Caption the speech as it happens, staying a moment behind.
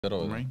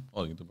Boomerang?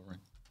 Oh, you do boomerang.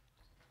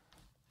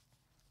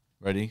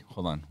 Ready?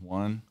 Hold on.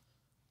 One.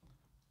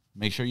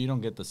 Make sure you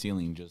don't get the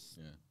ceiling. Just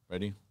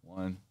ready?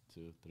 1,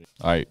 2, 3.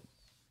 All right.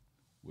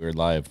 We're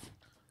live.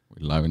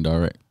 We're live and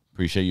direct.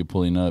 Appreciate you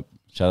pulling up.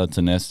 Shout out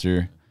to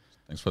Nestor.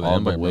 Thanks for the all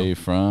invite, the way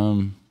bro.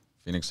 from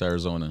Phoenix,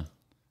 Arizona.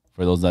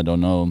 For those that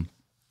don't know.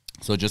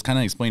 So just kind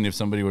of explain, if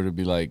somebody were to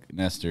be like,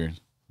 Nestor,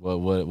 what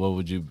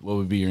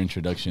would be your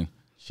introduction?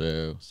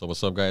 Sure. So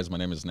what's up, guys? My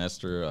name is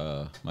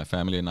Nestor. My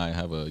family and I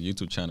have a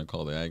YouTube channel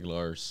called the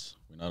Aguilars.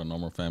 We're not a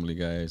normal family,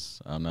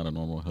 guys. I'm not a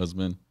normal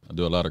husband. I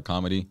do a lot of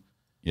comedy.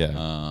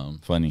 Yeah.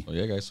 Funny. So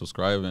yeah, guys,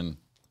 subscribe and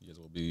you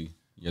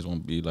guys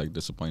won't be like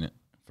disappointed.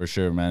 For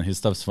sure, man. His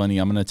stuff's funny.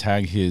 I'm gonna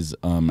tag his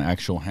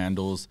actual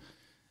handles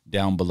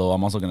down below.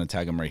 I'm also going to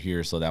tag them right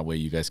here so that way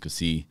you guys could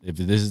see. If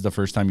this is the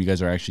first time you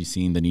guys are actually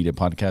seeing the Needed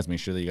Podcast, make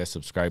sure that you guys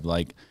subscribe,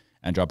 like,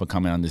 and drop a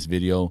comment on this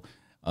video.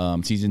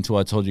 Season 2,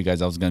 I told you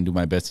guys I was going to do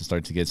my best to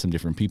start to get some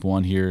different people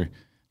on here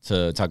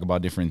to talk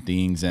about different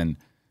things. And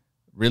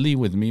really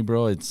with me,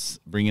 bro, it's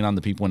bringing on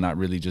the people and not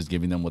really just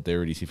giving them what they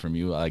already see from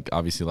you. Like,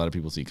 obviously a lot of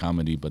people see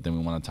comedy, but then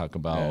we want to talk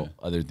about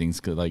other things.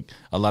 Cause like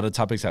a lot of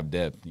topics have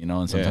depth, you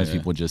know, and sometimes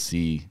people just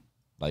see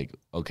like,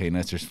 okay,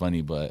 Nestor's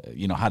funny, but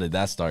you know, how did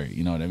that start?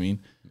 You know what I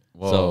mean?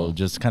 Whoa. So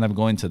just kind of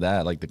going to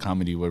that, like the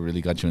comedy, what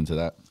really got you into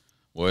that?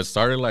 Well, it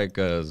started like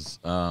as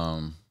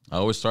I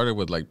always started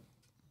with like,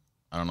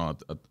 I don't know,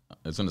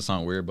 it's gonna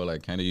sound weird, but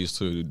like Candy used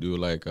to do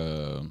like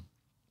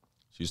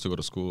she used to go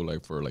to school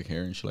like for like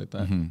hair and shit like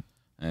that. And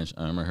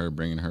I remember her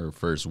bringing her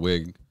first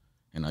wig,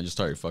 and I just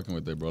started fucking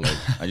with it, bro. Like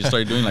I just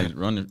started doing like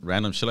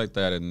random shit like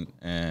that,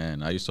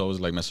 and I used to always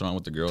like mess around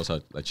with the girls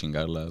like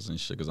chingadelas and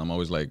shit, because I'm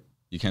always like,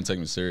 you can't take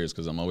me serious,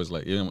 because I'm always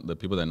like, even the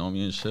people that know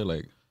me and shit,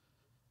 like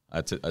I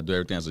do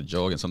everything as a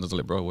joke, and sometimes I'm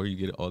like, bro, where do you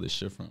get all this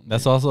shit from?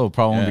 That's also a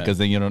problem because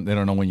then they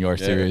don't know when you are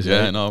serious.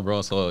 Yeah, right? No,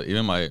 bro. So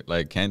even my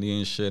like Candy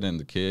and shit, and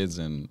the kids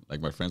and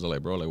like my friends are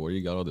like, bro, like where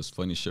you got all this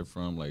funny shit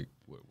from? Like,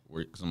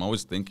 because I'm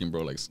always thinking,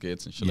 bro, like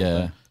skits and shit. Yeah,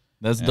 like that.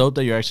 That's dope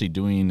that you're actually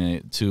doing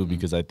it too,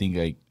 because I think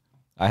like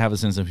I have a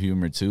sense of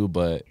humor too,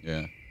 but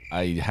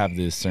I have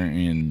this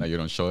certain like you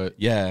don't show it.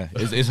 Yeah,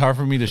 it's hard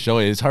for me to show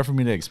it. It's hard for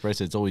me to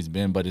express it. It's always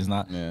been, but it's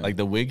not like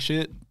the wig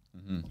shit.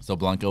 So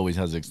Blanca always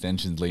has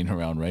extensions laying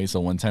around, right? So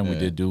one time we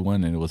did do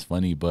one and it was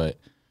funny, but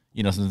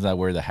you know, sometimes I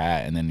wear the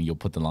hat and then you'll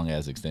put the long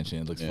ass extension.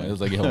 It looks funny. It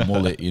was like you have a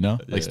mullet, you know,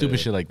 like stupid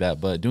shit like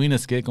that. But doing a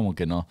skit, como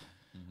que no.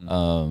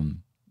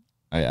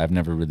 I've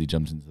never really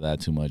jumped into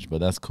that too much, but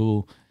that's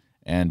cool.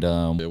 And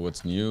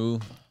what's new?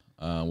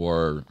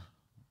 Our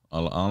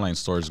online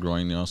store is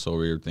growing, you know, so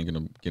we were thinking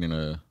of getting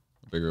a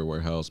bigger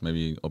warehouse,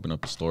 maybe open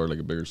up a store, like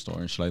a bigger store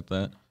and shit like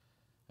that.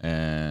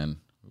 And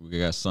we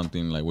got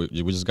something like we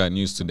just got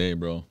news today,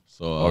 bro.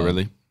 So oh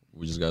really?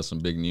 We just got some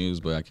big news,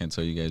 but I can't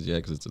tell you guys yet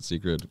because it's a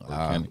secret.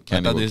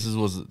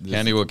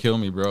 Candy will kill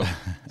me, bro.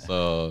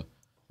 So,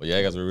 but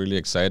yeah, guys, we're really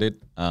excited.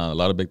 A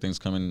lot of big things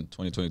coming in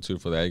 2022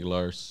 for the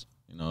Aguilars.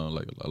 You know,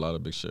 like a lot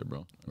of big shit,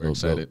 bro. We're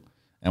excited.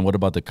 And what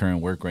about the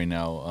current work right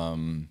now?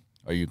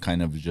 Are you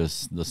kind of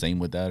just the same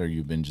with that, or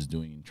you've been just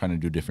trying to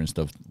do different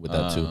stuff with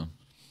that too?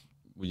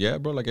 Yeah,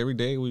 bro. Like every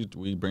day we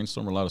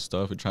brainstorm a lot of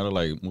stuff. We try to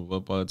like move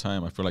up all the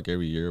time. I feel like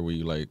every year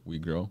we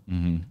grow.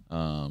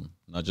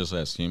 Not just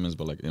as humans,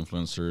 but like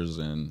influencers,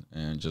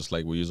 and just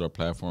like we use our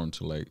platform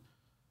to like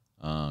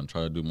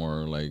try to do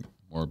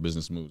more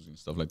business moves and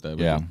stuff like that.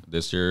 But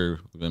this year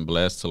we've been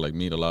blessed to like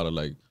meet a lot of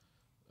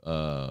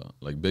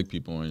like big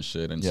people and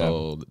shit, and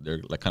so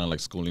they're like kind of like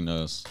schooling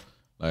us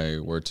like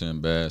where to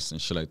invest and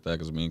shit like that.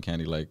 Because me and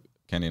Candy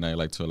and I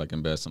like to like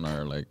invest in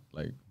our like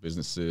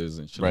businesses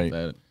and shit like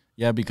that.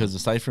 Yeah, because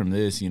aside from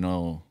this, you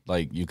know,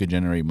 like you could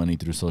generate money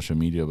through social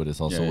media, but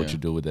it's also what you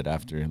do with it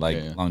after,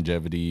 like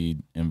longevity,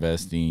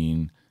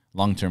 investing,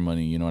 long-term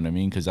money. You know what I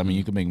mean? Because I mean,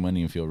 you can make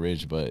money and feel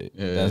rich, but it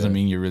doesn't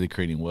mean you're really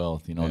creating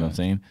wealth. You know what I'm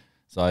saying?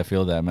 So I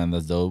feel that, man,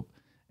 that's dope.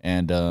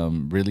 And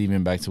really,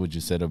 even back to what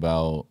you said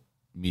about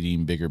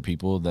meeting bigger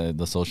people,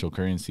 the social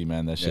currency,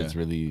 man, that shit's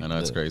really. I know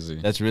it's crazy.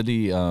 That's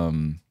really.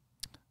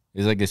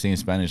 It's like they say in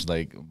Spanish,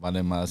 like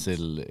vale más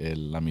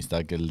la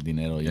amistad que el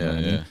dinero. You know what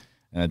I mean?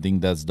 And I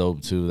think that's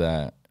dope too,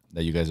 that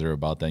you guys are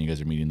about that. And you guys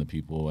are meeting the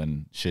people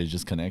and shit,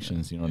 just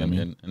connections. You know what I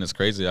mean? And it's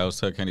crazy. I was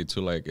telling Candy too,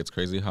 like it's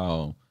crazy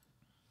how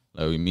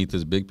like we meet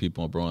these big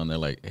people, bro, and they're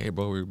like, "Hey,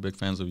 bro, we're big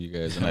fans of you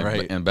guys." And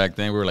like, and back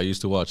then we were like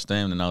used to watch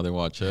them, and now they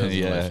watch us.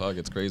 Like, fuck,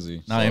 it's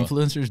crazy. Now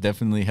influencers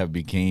definitely have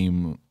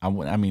became.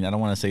 I mean, I don't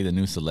want to say the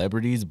new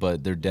celebrities,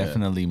 but they're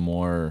definitely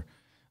more.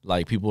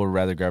 Like people would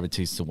rather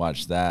gravitate to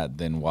watch that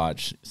than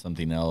watch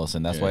something else,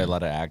 and that's why a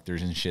lot of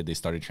actors and shit, they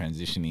started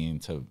transitioning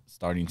to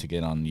starting to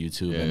get on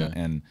YouTube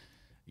and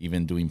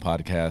even doing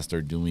podcasts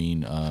or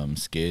doing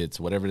skits,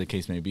 whatever the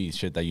case may be,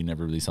 shit that you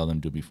never really saw them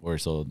do before.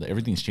 So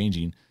everything's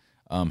changing.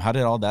 How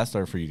did all that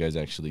start for you guys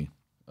actually?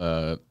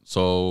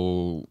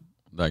 So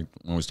like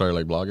when we started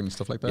like blogging and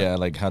stuff like that. Yeah,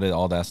 like how did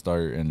all that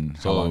start and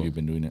how long you've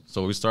been doing it?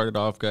 So we started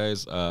off,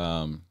 guys.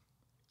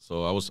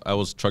 So I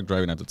was truck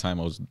driving at the time.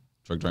 I was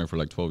truck driving for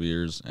like 12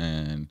 years,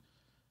 and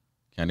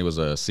Candy was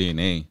a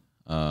CNA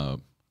a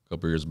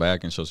couple years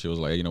back, and so she was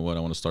like, hey, you know what, I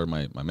want to start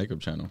my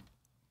makeup channel.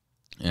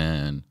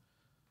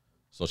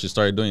 So she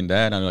started doing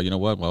that, and I'm like, you know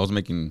what? Well, I was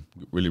making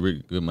really,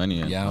 really good money.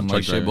 And I'm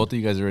like, shit, both of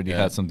you guys already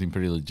had something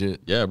pretty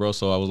legit. Yeah, bro.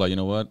 So I was like, you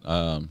know what?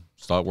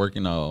 Start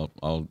working.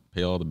 I'll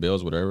pay all the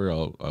bills, whatever.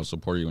 I'll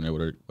support you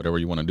in whatever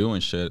you want to do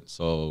and shit.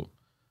 So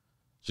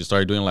she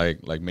started doing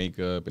like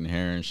makeup and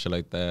hair and shit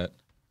like that.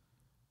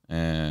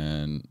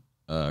 And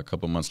a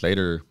couple months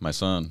later, my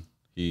son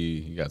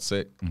he got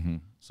sick.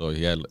 So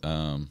he got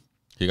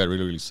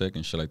really, really sick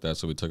and shit like that.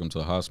 So we took him to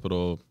the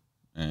hospital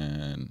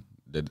and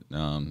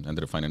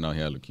ended up finding out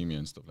he had leukemia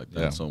and stuff like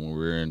that. So when we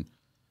were in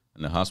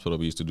the hospital,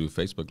 we used to do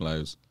Facebook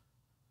Lives,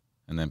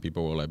 and then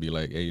people will be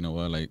like, hey, you know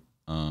what, like,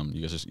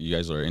 you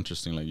guys are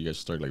interesting, like, you guys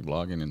start like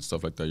vlogging and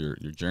stuff like that, your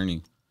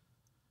journey.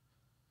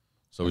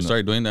 So we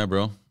started doing that,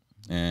 bro,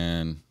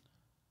 and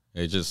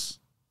it just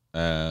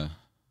there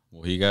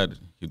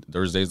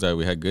was days that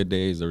we had good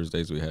days, there was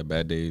days we had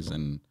bad days,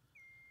 and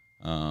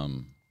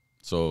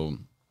so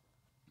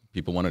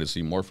people wanted to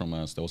see more from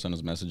us. They'll send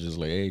us messages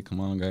like, hey, come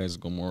on, guys,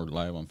 go more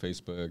live on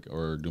Facebook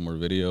or do more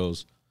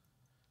videos.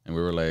 And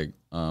we were like,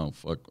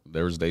 fuck.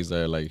 There was days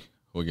that, like,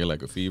 we'll get,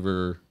 like, a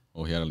fever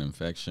or he had an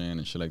infection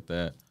and shit like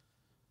that.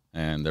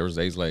 And there was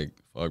days like,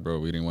 fuck, bro,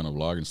 we didn't want to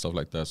vlog and stuff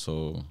like that.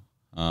 So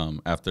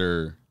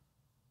after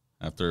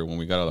when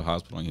we got out of the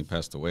hospital and he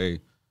passed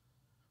away,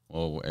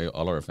 well,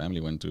 all our family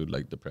went through,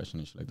 like, depression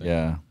and shit like that.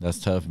 Yeah, that's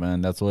tough,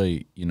 man. That's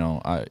why, you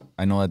know,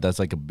 I know that's,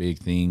 like, a big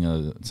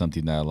thing,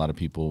 something that a lot of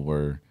people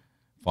were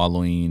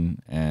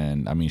following.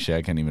 And I mean, shit,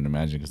 I can't even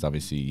imagine, because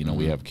obviously, you know,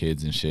 we have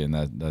kids and shit, and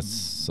that's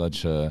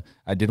such a,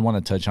 I did want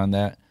to touch on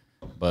that,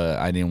 but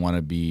I didn't want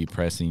to be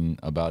pressing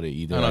about it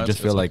either. I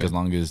just feel like as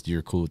long as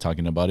you're cool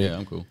talking about it. Yeah,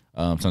 I'm cool.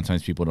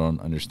 Sometimes people don't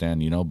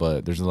understand, you know,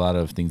 but there's a lot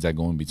of things that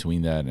go in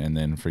between that, and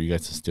then for you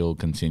guys to still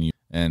continue.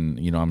 And,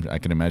 you know, I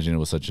can imagine it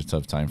was such a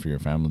tough time for your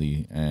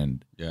family.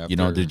 And, you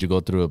know, did you go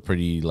through a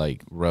pretty,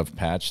 like, rough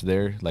patch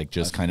there? Like,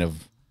 just kind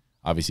of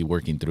obviously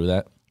working through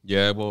that?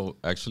 Yeah, well,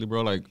 actually,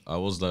 bro, like, I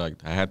was, like,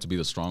 I had to be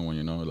the strong one,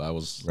 you know? I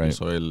was, right.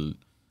 So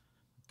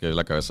que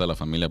la cabeza de la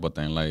familia, but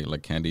then,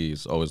 like Candy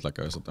is always la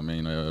cabeza también.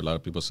 You know, a lot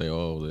of people say,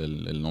 oh,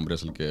 el nombre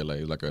es el que,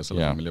 like, la cabeza de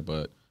la familia,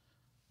 but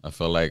I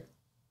felt like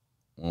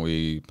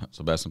when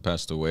Sebastian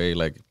passed away,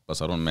 like,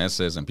 pasaron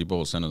meses, and people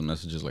will send us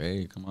messages like,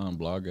 hey, come on,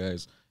 blog,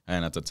 guys.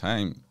 And at the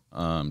time,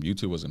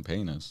 YouTube wasn't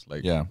paying us.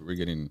 Like, we were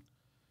getting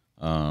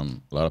a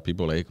lot of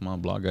people like, hey, come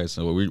on, blog, guys.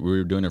 So we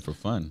were doing it for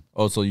fun.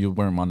 Oh, so you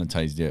weren't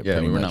monetized yet?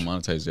 Yeah, we were not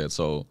monetized yet.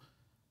 So,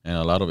 and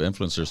a lot of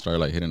influencers started,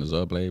 like, hitting us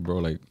up, like, hey, bro,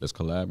 like, let's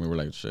collab. And we were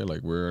like, shit,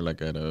 like, we're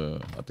like I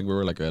think we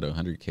were like at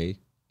 100K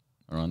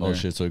around there. Oh,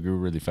 shit, so it grew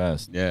really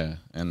fast. Yeah,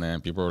 and then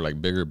people were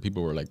like, bigger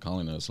people were like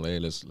calling us, like, hey,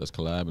 let's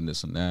collab and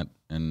this and that.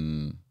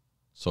 And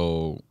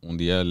so un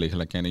día le dije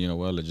like, Candy, you know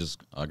what,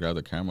 I'll grab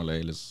the camera,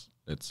 like, let's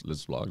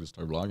vlog, let's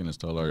start vlogging, let's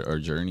tell our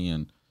journey.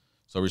 And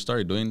so we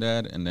started doing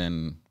that, and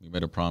then we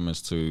made a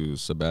promise to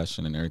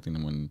Sebastian and everything,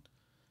 and when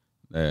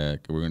we're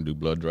gonna do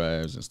blood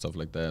drives and stuff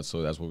like that.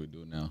 So that's what we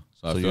do now.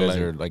 So I feel you guys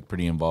are like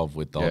pretty involved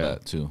with all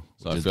that too.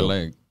 So I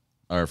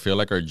feel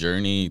like our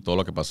journey, todo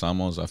lo que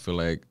pasamos, I feel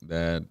like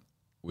that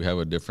we have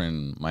a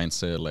different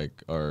mindset,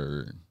 like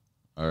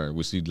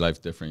we see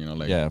life different, you know,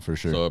 like, yeah, for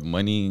sure. So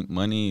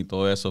money,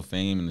 todo eso,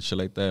 fame and shit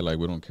like that, like,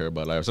 we don't care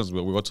about. Like, since we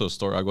go to a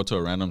store, I go to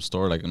a random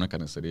store, like una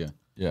carniceria.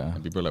 Yeah.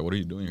 And people are like, what are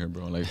you doing here,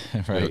 bro? Like,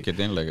 right.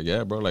 Like,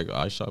 yeah, bro, like,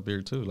 I shop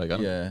here too. Like,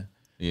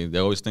 they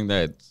always think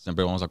that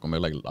siempre vamos a comer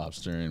like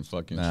lobster and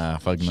fucking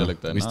shit no. like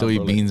that. We still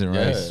eat beans and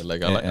rice. Yeah,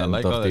 like, I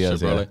like all that shit,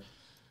 bro.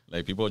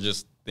 Like, people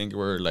just think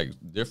we're like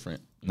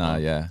different.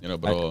 Yeah. You know,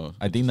 but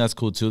I think that's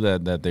cool too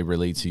that they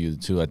relate to you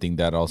too. I think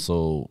that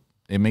also,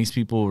 it makes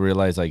people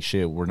realize like,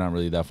 shit, we're not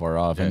really that far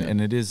off. And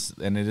it is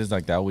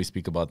like that. I always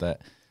speak about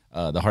that.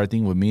 The hard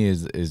thing with me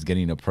is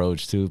getting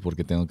approached too,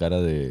 porque tengo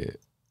cara de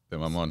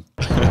mamón.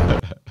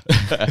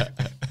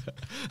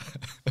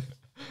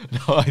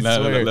 No, I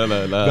swear.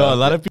 No, a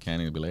lot of people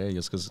can't be like, hey,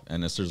 just because,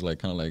 and Nestor's like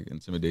kind of like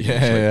intimidation,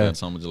 like that.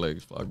 Someone's just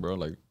like, fuck, bro,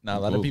 like. Nah, a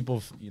lot of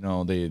people, you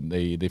know,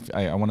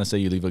 I want to say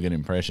you leave a good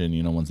impression,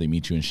 you know, once they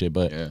meet you and shit.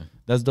 But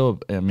that's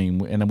dope. I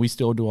mean, and we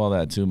still do all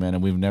that too, man.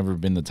 And we've never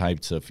been the type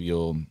to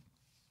feel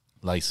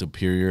like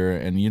superior,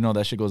 and you know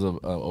that shit goes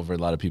over a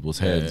lot of people's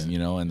heads, you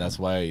know, and that's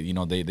why, you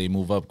know, they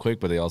move up quick,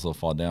 but they also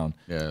fall down.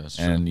 Yeah, that's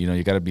and true. You know,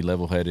 you got to be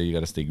level headed, you got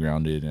to stay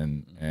grounded,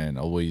 and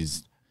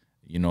always,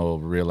 you know,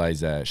 realize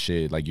that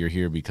shit, like, you're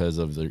here because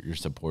of your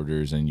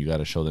supporters, and you got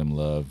to show them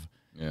love.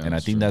 Yeah, and I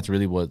think that's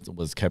really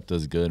what's kept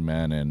us good,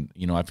 man. And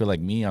you know, I feel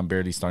like I'm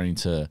barely starting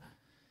to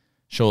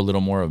show a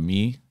little more of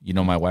me. You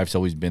know, my wife's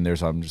always been there,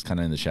 so I'm just kind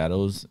of in the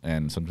shadows,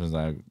 and sometimes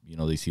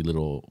they see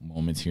little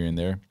moments here and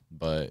there.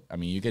 But I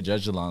mean, you get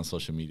judged a lot on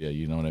social media,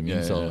 you know what I mean?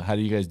 Yeah, so how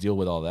do you guys deal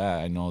with all that?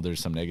 I know there's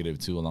some negative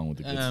too, along with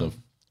the good stuff.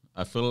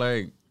 I feel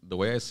like the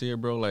way I see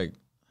it, bro, like,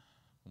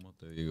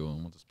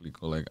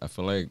 like, I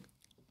feel like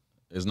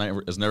it's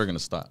never gonna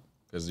stop,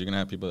 because you're gonna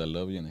have people that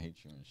love you and hate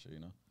you and shit, you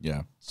know?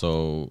 Yeah.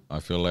 So I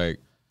feel like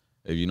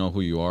if you know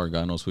who you are,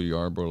 God knows who you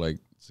are, bro, like,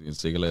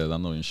 síguele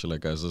dando and shit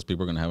like that. Those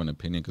people are gonna have an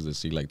opinion because they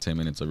see like 10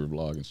 minutes of your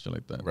vlog and shit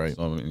like that. Right.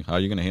 So I mean, how are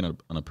you gonna hate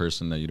on a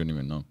person that you don't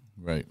even know?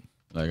 Right.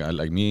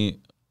 Like me,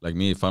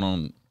 if I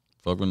don't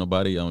fuck with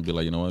nobody, I'm gonna be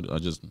like, you know what, I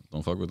just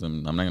don't fuck with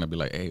them. I'm not gonna be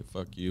like, hey,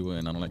 fuck you,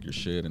 and I don't like your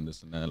shit and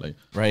this and that. Like,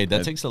 right,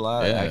 that takes a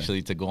lot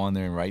actually to go on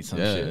there and write some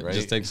shit. Right, it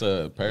just takes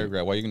a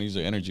paragraph. Why are you gonna use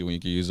your energy when you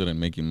can use it in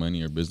making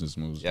money or business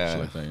moves? Yeah, shit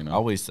like that, you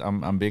know.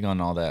 I'm big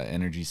on all that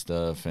energy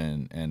stuff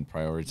and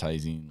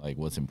prioritizing like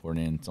what's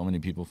important. So many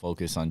people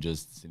focus on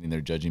just sitting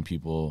there judging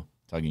people,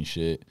 talking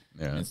shit.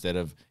 Yeah. Instead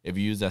of, if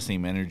you use that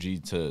same energy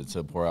to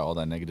pour out all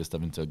that negative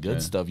stuff into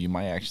good stuff, you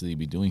might actually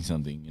be doing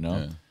something, you know.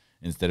 Yeah.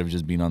 Instead of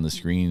just being on the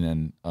screen.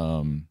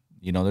 And,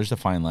 you know, there's a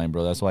fine line,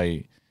 bro. That's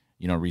why,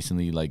 you know,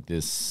 recently, like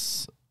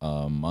this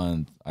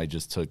month, I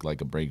just took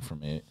like a break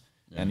from it.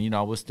 Yeah. And, you know,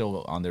 I was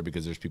still on there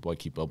because there's people I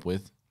keep up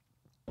with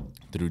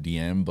through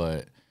DM.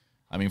 But,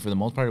 I mean, for the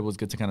most part, it was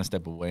good to kind of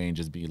step away and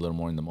just be a little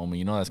more in the moment.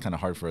 You know, that's kind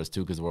of hard for us,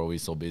 too, because we're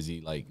always so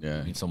busy, like,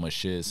 doing so much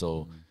shit.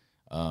 So,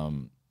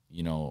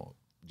 you know,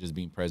 just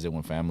being present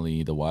with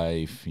family, the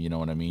wife, you know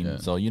what I mean? Yeah.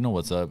 So, you know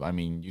what's up. I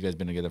mean, you guys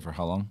been together for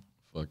how long?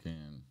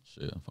 Fucking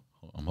shit.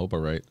 I'm hoping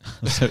right.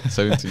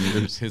 17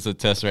 years. It's a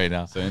test right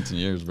now. 17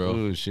 years, bro.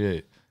 Oh,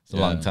 shit. It's a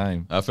long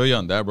time. I feel you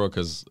on that, bro,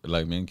 because,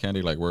 like, me and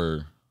Candy, like,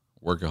 we're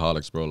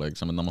workaholics, bro. Like,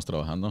 estamos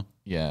trabajando.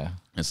 Yeah.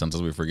 And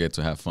sometimes we forget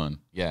to have fun.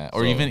 Yeah.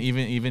 Or so,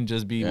 even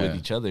just be with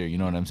each other. You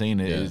know what I'm saying?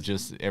 It's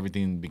just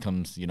everything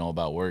becomes, you know,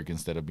 about work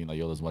instead of being like,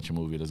 yo, let's watch a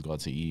movie, let's go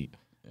out to eat,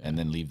 and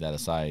then leave that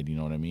aside. You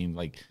know what I mean?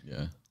 Like,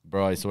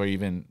 bro, I swear,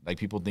 even like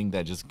people think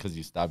that just because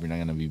you stop, you're not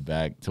gonna be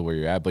back to where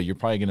you're at, but you're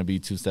probably gonna be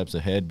 2 steps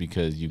ahead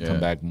because you come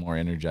back more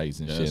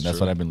energized and shit. And that's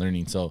what I've been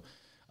learning. So,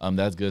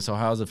 that's good. So,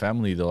 how's the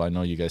family though? I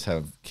know you guys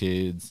have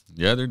kids.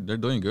 Yeah, they're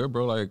doing good,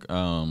 bro. Like,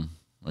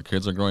 my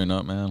kids are growing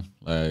up, man.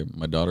 Like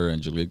my daughter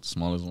Angelique, the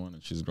smallest one,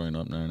 and she's growing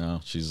up right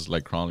now. She's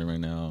like crawling right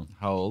now.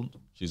 How old?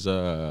 She's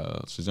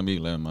gonna be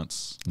 11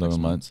 months.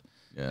 11 months.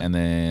 Yeah. And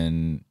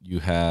then you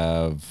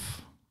have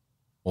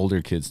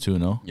older kids too,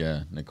 no?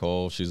 Yeah,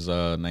 Nicole, she's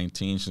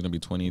 19. She's gonna be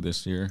 20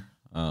 this year.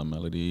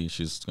 Melody,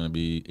 she's gonna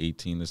be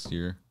 18 this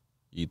year.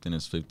 Ethan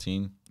is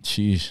 15.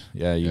 Sheesh.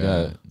 Yeah, you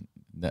got.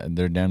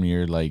 They're damn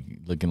near like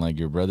looking like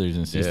your brothers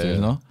and sisters,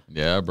 no?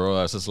 Yeah, bro.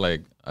 That's just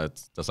like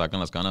te sacan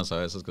las canas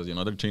a veces because, you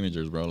know, they're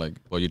teenagers, bro. Like,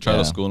 well, you try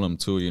to school them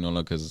too, you know,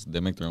 because they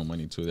make their own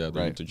money too. They have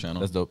their YouTube channel.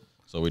 That's dope.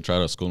 So we try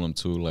to school them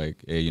too, like,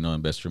 hey, you know,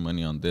 invest your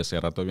money on this.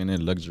 Rato viene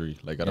luxury.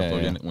 Like, rato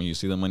viene, when you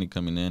see the money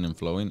coming in and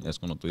flowing, es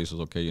cuando tú dices,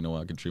 okay, you know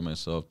what, I can treat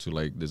myself to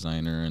like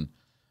designer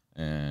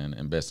and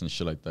invest in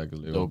shit like that.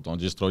 Don't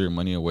just throw your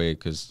money away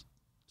because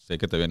say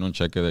que te viene un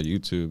cheque de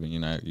YouTube and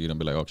you're gonna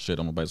be like, oh shit,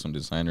 I'm gonna buy some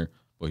designer.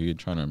 But who you're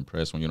trying to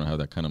impress when you don't have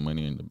that kind of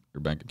money in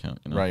your bank account,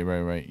 you know?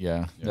 Right.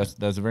 Yeah.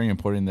 That's very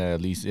important that at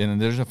least, and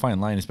there's a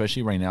fine line,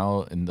 especially right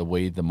now in the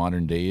way the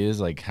modern day is.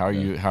 Like, how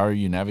are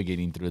you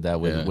navigating through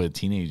that with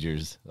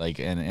teenagers,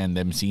 like, and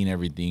them seeing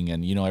everything,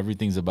 and you know,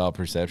 everything's about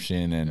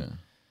perception,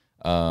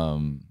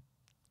 and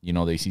you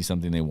know, they see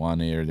something they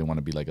want it or they want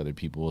to be like other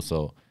people.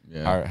 So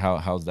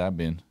how's that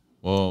been?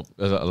 Well,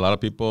 a lot of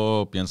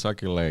people piensa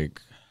que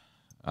like.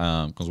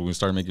 Because when we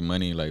start making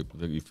money, like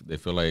they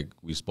feel like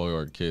we spoil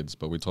our kids,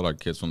 but we told our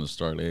kids from the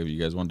start, hey, if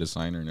you guys want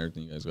designer and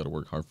everything, you guys got to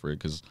work hard for it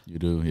because you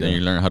do. Then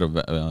you learn how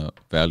to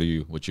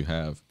value what you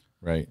have,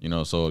 right? You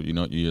know, so you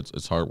know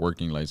it's hard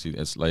working. Like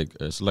it's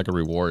like a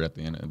reward at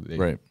the end of the day,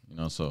 right? You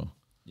know, so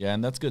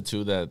and that's good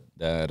too that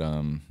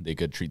they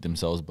could treat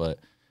themselves,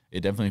 but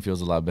it definitely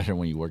feels a lot better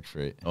when you worked for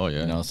it. Oh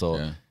yeah, you know,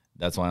 so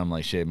that's why I'm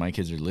like, shit. My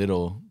kids are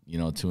little, you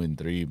know, 2 and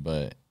 3,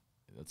 but.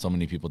 So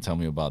many people tell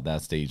me about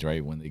that stage,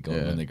 right, when they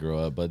grow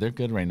up. But they're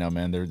good right now,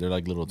 man. They're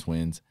like little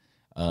twins.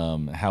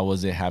 How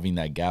was it having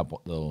that gap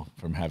though,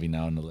 from having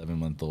now an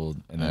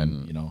 11-month-old and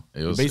then you know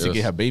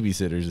basically have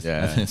babysitters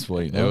at this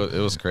point? It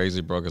was crazy,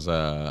 bro. Because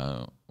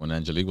when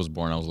Angelique was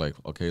born, I was like,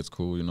 okay, it's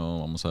cool, you know.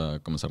 Vamos a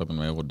comenzar a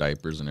poner with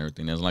diapers and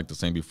everything. It was like the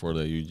same before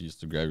that you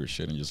used to grab your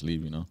shit and just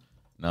leave, you know.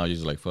 Now you're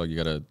just like, fuck, you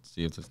gotta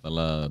see if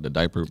the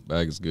diaper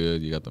bag is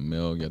good. You got the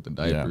milk, you got the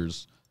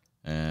diapers. Yeah.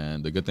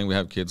 And the good thing we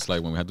have kids,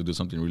 like when we have to do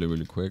something really,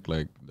 really quick,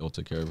 like they'll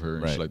take care of her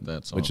and shit like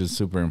that. So. Which is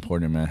super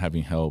important, man,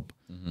 having help.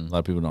 A lot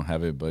of people don't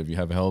have it, but if you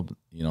have help,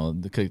 you know,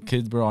 the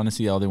kids, bro,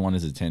 honestly, all they want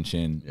is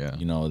attention. Yeah.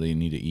 You know, they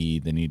need to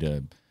eat, they need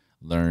to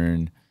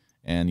learn.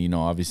 And, you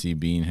know, obviously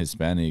being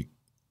Hispanic,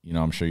 you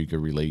know, I'm sure you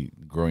could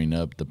relate. Growing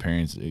up, the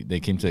parents,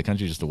 they came to the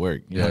country just to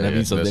work. You know what I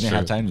mean? So they didn't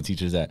have time to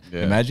teach us that.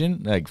 Yeah.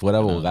 Imagine, like,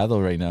 fuera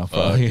abogado right now.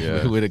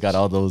 We would have got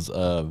all those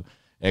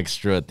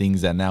extra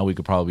things that now we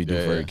could probably do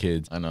for our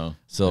kids. I know.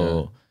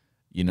 So,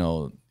 you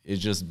know,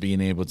 it's just being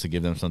able to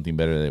give them something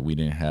better that we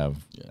didn't have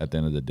at the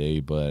end of the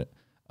day. But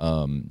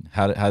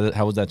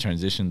how was that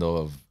transition though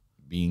of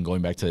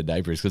going back to the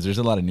diapers? Because there's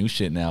a lot of new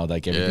shit now.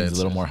 Like everything's a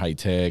little more high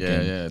tech.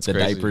 And the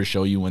crazy. Diapers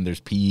show you when there's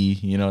pee.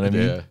 You know what I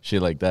mean? Yeah.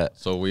 Shit like that.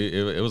 So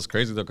it was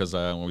crazy though because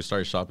when we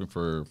started shopping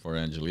for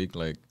Angelique,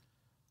 like,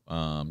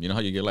 you know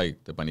how you get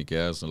like the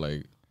paniqueas and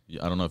like.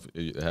 I don't know if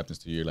it happens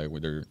to you, like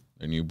with their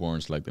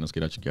newborns, like tienes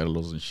que ir a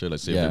chequearlos and shit, like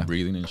see if they're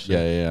breathing and shit.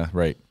 Yeah,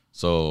 right.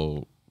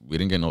 So we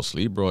didn't get no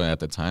sleep, bro. And at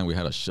the time, we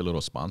had a shitload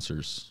of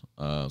sponsors.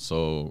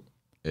 So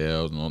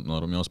no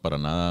dormíamos para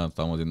nada.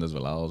 Estábamos bien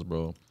desvelados,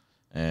 bro.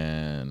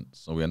 And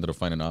so we ended up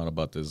finding out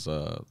about this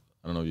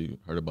I don't know if you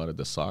heard about it,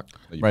 the sock.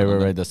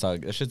 Right. The sock.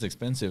 That shit's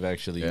expensive,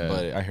 actually. Yeah.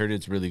 But I heard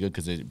it's really good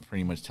because it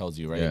pretty much tells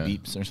you, right? Yeah.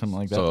 It beeps or something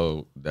like that.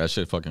 So that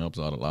shit fucking helps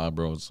out a lot,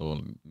 bro.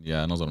 So,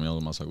 yeah, nos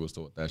dormíamos más a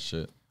gusto with that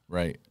shit.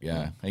 Right,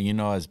 yeah. And, you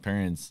know, as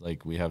parents,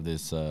 like, we have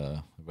this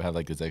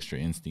extra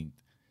instinct.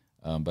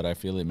 But I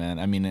feel it, man.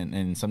 I mean,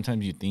 and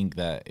sometimes you think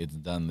that it's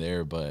done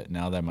there, but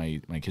now that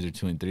my kids are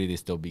 2 and 3, they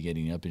still be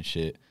getting up and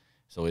shit.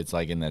 So it's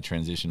like in that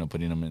transition of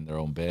putting them in their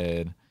own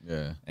bed.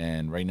 Yeah.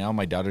 And right now,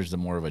 my daughter's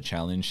more of a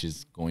challenge.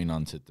 She's going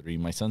on to 3.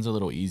 My son's a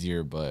little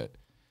easier, but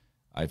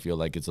I feel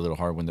like it's a little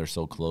hard when they're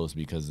so close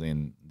because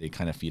then they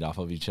kind of feed off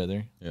of each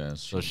other. Yeah,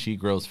 that's so true. she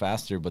grows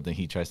faster, but then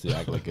he tries to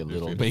act like a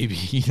little baby.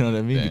 You know what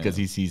I mean? Damn. Because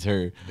he sees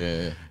her.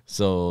 Yeah.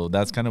 So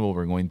that's kind of what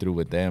we're going through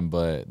with them.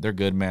 But they're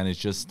good, man. It's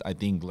just, I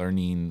think,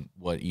 learning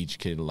what each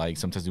kid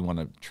likes. Sometimes we want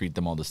to treat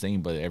them all the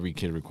same, but every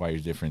kid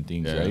requires different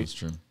things, Yeah, right? that's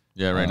true.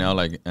 Yeah, right now,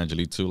 like,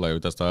 Angelique, too, like, we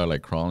just started,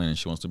 like, crawling, and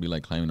she wants to be,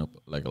 like, climbing up,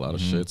 like, a lot of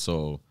shit.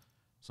 So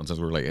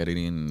sometimes we're, like,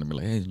 editing, and we're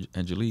like, hey,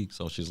 Angelique.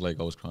 So she's, like,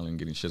 always crawling and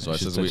getting shit. So I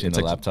she's said, touching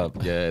the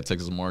laptop. Yeah, it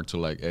takes us more to,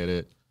 like,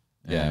 edit.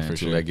 Yeah, for to,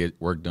 sure. like,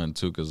 get work done,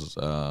 too, because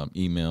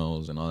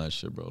emails and all that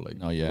shit, bro. Like,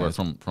 yeah. work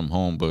from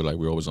home, but, like,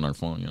 we're always on our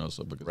phone, you know,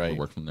 so because we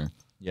work from there.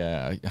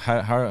 Yeah.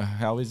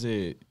 How is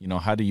it, you know,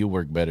 how do you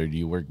work better? Do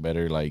you work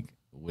better, like,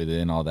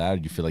 within all that, or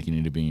do you feel like you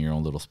need to be in your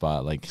own little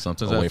spot? Like,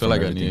 sometimes I feel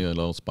like I need a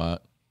little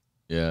spot.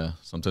 Yeah,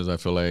 sometimes I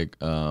feel like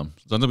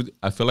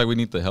we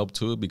need the help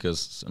too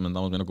because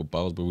andamos bien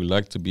ocupados, but we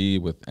like to be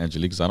with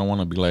Angelique because I don't want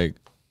to be like,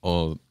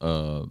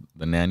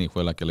 the nanny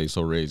fue la que le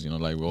hizo raise, you know,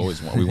 like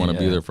we want to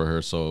be there for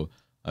her. So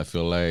I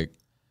feel like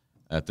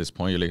at this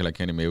point, you're like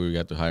Kenny, maybe we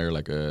got to hire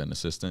like an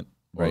assistant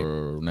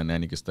or una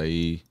nanny que está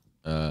ahí,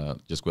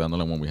 just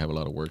cuidándola when we have a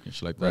lot of work and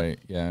shit like that. Right.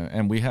 Yeah,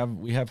 and we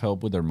have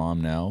help with her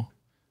mom now.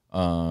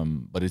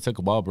 But it took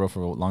a while, bro.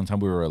 For a long time,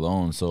 we were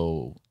alone,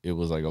 so it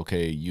was like,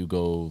 okay, you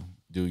go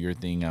do your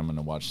thing. I'm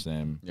gonna watch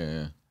them.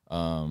 Yeah.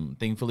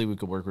 Thankfully, we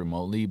could work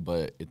remotely,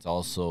 but it's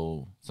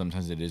also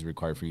sometimes it is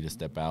required for you to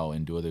step out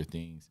and do other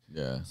things.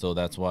 Yeah. So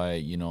that's why,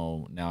 you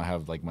know, now I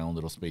have like my own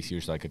little space here,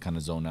 so I could kind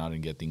of zone out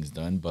and get things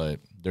done.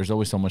 But there's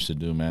always so much to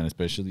do, man.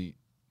 Especially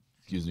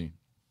if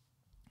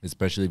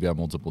you have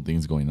multiple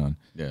things going on.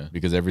 Yeah.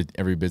 Because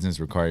every business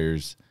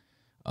requires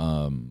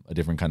a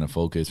different kind of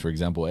focus. For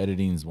example,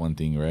 editing is one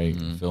thing, right?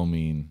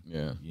 Filming,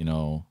 you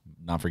know,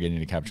 not forgetting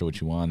to capture what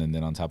you want. And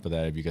then on top of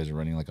that, if you guys are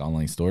running like an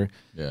online store,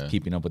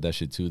 keeping up with that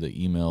shit too, the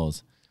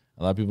emails.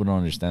 A lot of people don't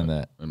understand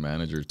that. A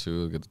manager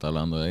too, get the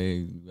hablando, hey,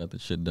 you got the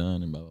shit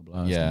done and blah, blah,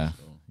 blah. Yeah.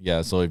 So.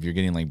 Yeah, so if you're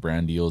getting like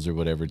brand deals or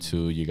whatever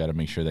too, you got to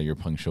make sure that you're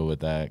punctual with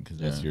that because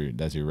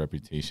that's your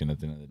reputation at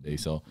the end of the day.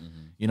 So,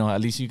 you know,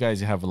 at least you guys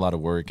have a lot of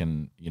work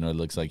and, you know, it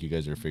looks like you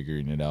guys are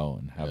figuring it out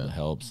and have the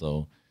help.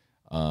 So,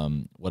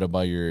 what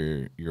about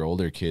your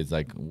older kids?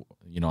 Like,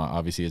 you know,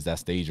 obviously it's that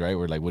stage, right?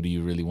 Where like, what do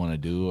you really want to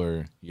do?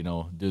 Or, you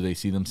know, do they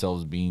see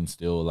themselves being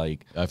still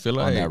like I feel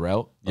like on that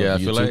route? Yeah,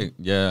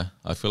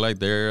 I feel like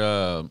they're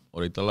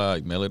ahorita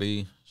like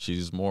Melody,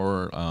 she's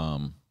more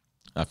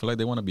I feel like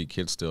they want to be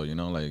kids still, you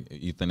know, like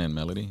Ethan and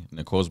Melody.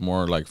 Nicole's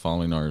more like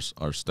following our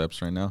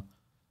steps right now.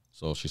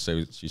 So she's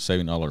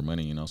saving all her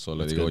money, you know. So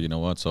le digo, you know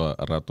what? So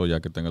a rato ya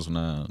que tengas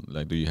una,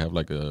 like, do you have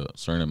like a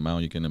certain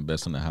amount you can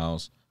invest in the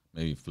house,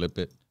 maybe flip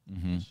it,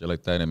 shit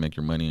like that, and make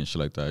your money and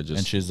shit like that.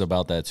 And she's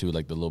about that too,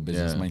 like the little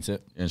business mindset.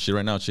 And she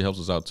right now she helps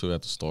us out too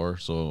at the store.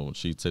 So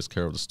she takes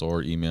care of the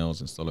store, emails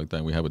and stuff like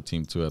that. We have a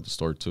team too at the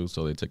store too,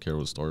 so they take care of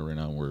the store right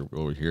now. We're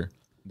over here.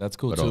 That's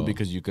cool too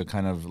because you could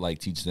kind of like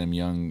teach them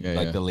young,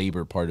 like the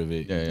labor part of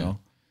it. You know?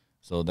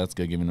 So that's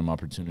good, giving them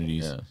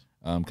opportunities.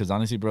 Because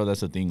honestly, bro,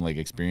 that's the thing. Like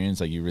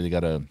experience, like you really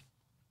gotta.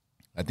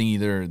 I think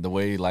either the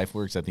way life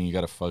works, I think you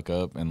gotta fuck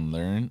up and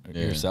learn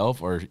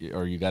yourself, or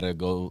you gotta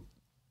go,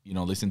 you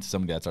know, listen to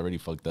somebody that's already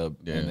fucked up,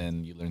 and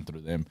then you learn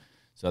through them.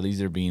 So at least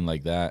they're being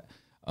like that.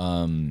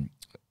 And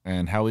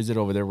how is it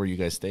over there where you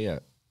guys stay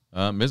at?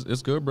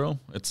 It's good, bro.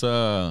 It's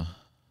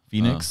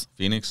Phoenix.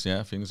 Phoenix,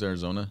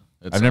 Arizona.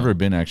 I've never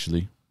been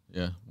actually.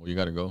 Yeah, well, you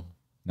gotta go.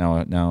 Now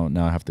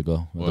I have to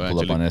go. We'll pull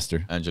up on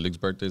Nestor. Angelique's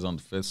birthday's on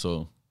the 5th,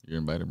 so you're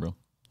invited, bro.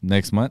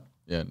 Next month?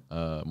 Yeah,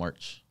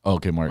 March. Oh,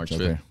 okay, March.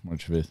 Okay, 5th.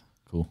 March 5th.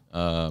 Cool.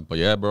 But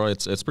yeah, bro,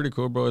 it's pretty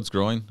cool, bro. It's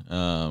growing.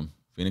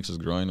 Phoenix is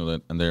growing,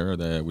 and there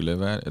that we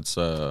live at, it's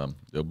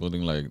they're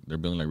building like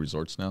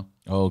resorts now.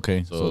 Oh,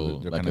 okay. So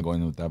they're kind of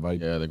going with that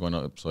vibe. Yeah, they're going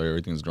up. So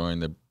everything's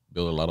growing. They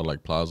build a lot of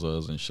like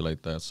plazas and shit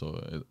like that.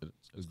 So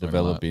it's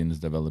developing. It's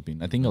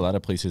developing. I think a lot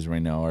of places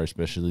right now are,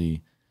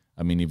 especially.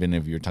 I mean, even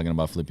if you're talking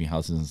about flipping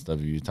houses and stuff,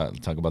 you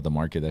talk about the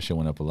market, that shit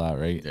went up a lot,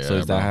 right? Yeah, so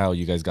is that how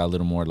you guys got a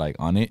little more like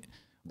on it,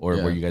 or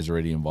were you guys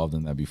already involved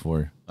in that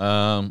before?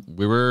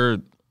 We were,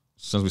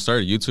 since we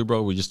started YouTube,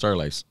 bro. We just started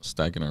like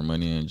stacking our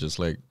money and just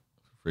like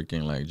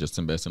freaking like just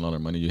investing all our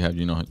money.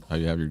 You know how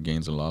you have your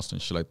gains and losses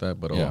and shit like that.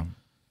 But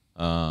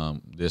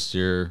this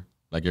year,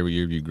 like every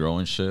year you grow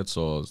and shit.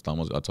 So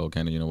I told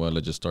Kenny, you know what,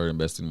 let's just start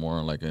investing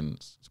more like in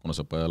cuando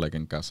se pueda, like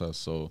in casas.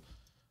 So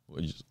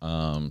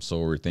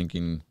we're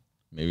thinking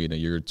maybe in a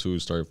year or two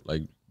start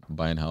like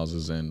buying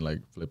houses and like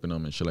flipping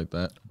them and shit like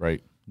that.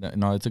 Right.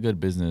 No, it's a good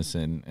business,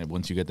 and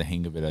once you get the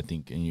hang of it, I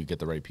think, and you get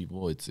the right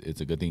people, it's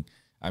a good thing.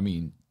 I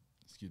mean,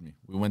 excuse me,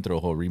 we went through a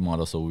whole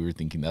remodel, so we were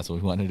thinking that's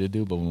what we wanted to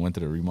do, but when we went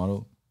to the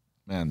remodel,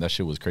 man, that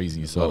shit was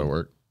crazy. It's a lot of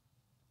work.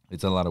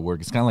 It's a lot of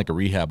work. It's kind of like a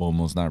rehab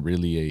almost, not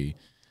really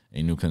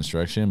a new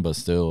construction, but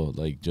still,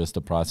 like, just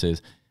the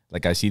process.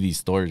 Like, I see these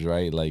stores,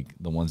 right? Like,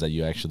 the ones that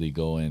you actually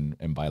go and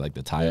buy, like,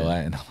 the tile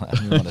at, and I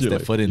don't even want to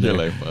step foot in there.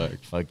 Like,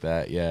 fuck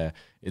that. Yeah.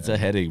 It's a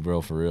headache, bro,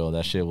 for real.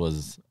 That shit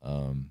was,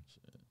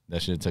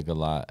 that shit took a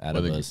lot out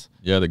of us.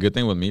 Yeah, the good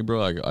thing with me,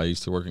 bro, I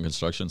used to work in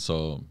construction,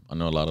 so I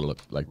know a lot of,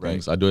 like,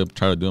 things. I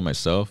try to do it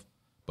myself,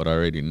 but I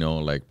already know,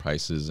 like,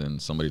 prices,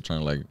 and somebody trying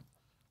to,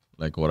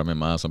 like what I'm in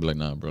my house, I'll be like,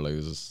 nah, bro, like,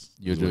 this is...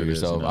 You do it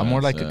yourself. You know, I'm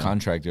more like a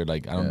contractor.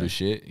 Like, I don't do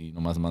shit. You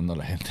know, más mando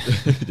la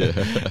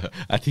gente.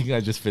 I think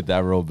I just fit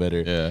that role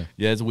better.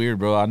 Yeah, it's weird,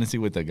 bro. Honestly,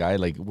 with the guy,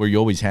 like, were you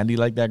always handy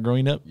like that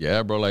growing up?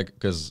 Yeah, bro, like,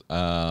 because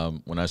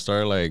when I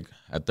started, like,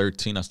 at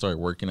 13, I started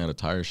working at a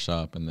tire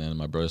shop, and then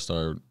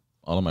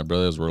all of my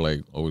brothers were,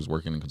 like, always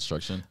working in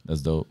construction.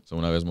 That's dope. So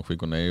una vez me fui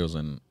con ellos,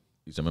 and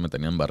se me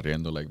tenían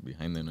barriendo, like,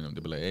 behind them, and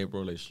they'd be like, hey,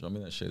 bro, like, show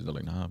me that shit. They're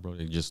like, nah, bro,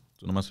 like, just,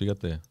 tú nomás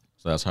fíjate.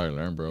 So that's how I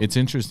learned, bro. It's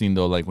interesting,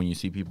 though, like, when you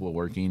see people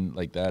working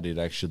like that, it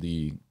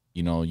actually,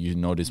 you know, you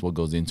notice what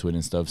goes into it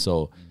and stuff.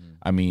 So,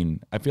 I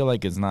mean, I feel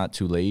like it's not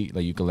too late.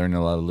 Like, you can learn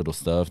a lot of little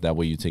stuff. That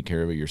way you take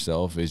care of it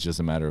yourself. It's just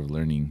a matter of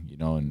learning, you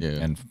know,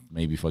 and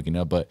maybe fucking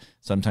up. But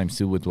sometimes,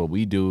 too, with what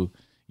we do,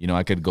 you know,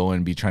 I could go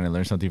and be trying to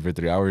learn something for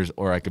 3 hours,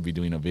 or I could be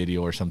doing a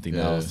video or something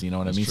else. You know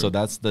what I mean? True. So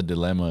that's the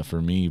dilemma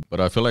for me.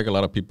 But I feel like a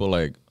lot of people,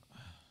 like,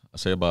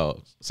 say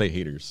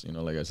haters, you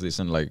know, like, they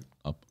send, like,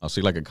 I'll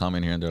see, like, a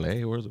comment here, and they're like,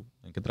 hey,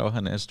 ¿en qué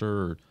trabaja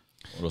Nestor?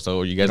 Or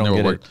so you guys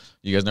never worked.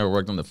 You guys never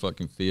worked on the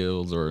fucking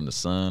fields or in the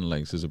sun,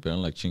 like, si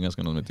supieran, like, chingas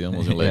que nos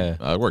metíamos. And,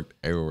 like, I worked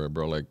everywhere,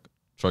 bro, like,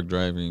 truck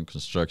driving,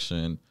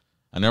 construction.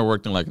 I never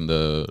worked in, like, in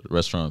the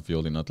restaurant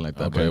field and nothing like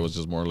that, but it was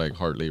just more like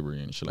hard labor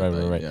and shit like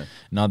that. Right. Yeah.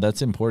 No,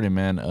 that's important,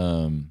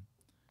 man.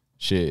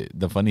 Shit,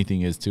 the funny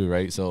thing is, too,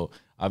 right? So,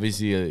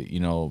 obviously, you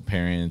know,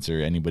 parents or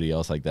anybody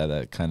else like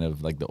that kind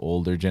of, like, the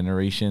older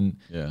generation,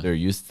 they're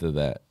used to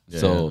that.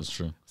 So that's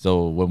true.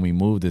 So when we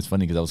moved, it's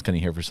funny because I was cutting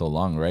hair for so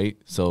long, right?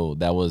 So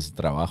that was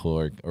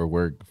trabajo or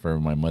work for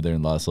my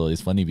mother-in-law. So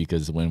it's funny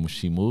because when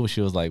she moved,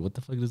 she was like, what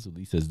the fuck does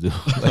Ulysses do?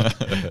 Like,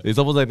 it's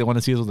almost like they want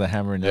to see us with a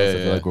hammer and nails.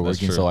 I feel like we're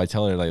working. True. So I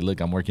tell her, like, look,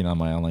 I'm working on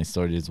my online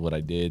store. This is what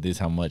I did. This is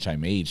how much I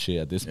made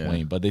shit at this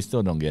point. But they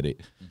still don't get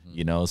it,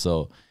 you know?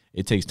 So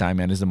it takes time,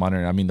 man. It's a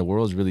modern. I mean, the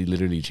world's really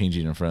literally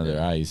changing in front of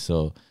their eyes.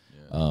 So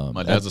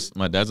my dad's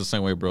the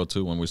same way, bro,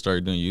 too. When we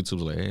started doing YouTube,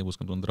 was like, hey, what's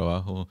going on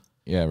trabajo?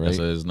 Yeah, right.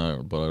 So it's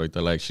not, but like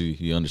that, like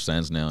he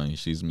understands now, and he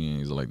sees me, and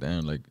he's like,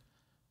 damn, like,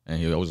 and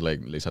he always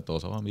like, les a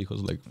todos, oh, mi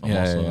hijo's like,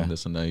 and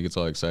this and that. He gets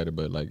all excited,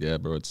 but like, yeah,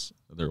 bro, it's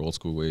their old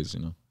school ways, you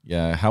know.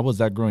 Yeah, how was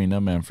that growing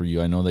up, man, for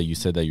you? I know that you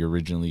said that you're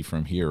originally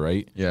from here,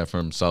 right? Yeah,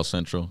 from South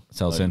Central.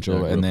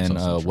 Central, and then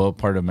what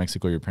part of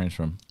Mexico are your parents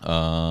from?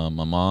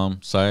 My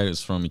mom's side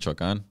is from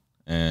Michoacán,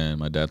 and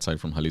my dad's side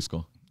from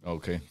Jalisco.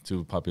 Okay,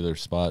 two popular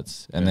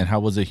spots. And then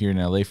how was it here in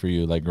LA for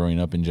you, like growing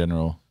up in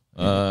general?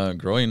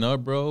 Growing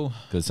up, bro,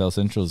 because South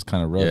Central is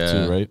kind of rough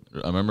too, right?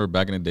 I remember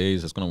back in the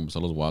days, that's when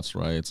those Watts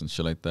riots and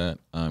shit like that.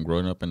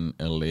 Growing up in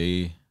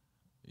LA,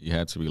 you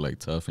had to be like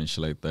tough and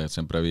shit like that.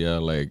 Siempre había,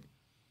 like,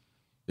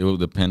 it would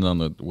depend on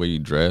the way you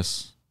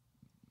dress.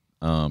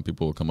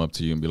 People will come up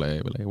to you and be like,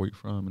 hey, where you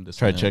from? And this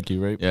try to check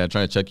you, right? Yeah,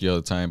 try to check you all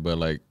the time. But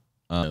like,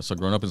 so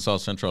growing up in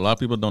South Central, a lot of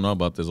people don't know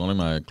about this. Only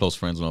my close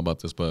friends know about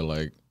this. But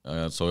like,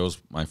 so it was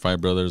my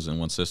 5 brothers and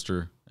 1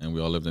 sister, and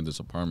we all lived in this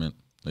apartment,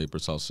 like, for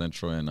South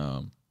Central,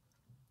 and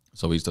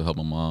so we used to help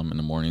my mom in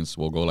the mornings.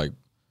 We'll go, like,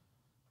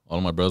 all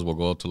of my brothers will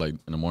go up to, like,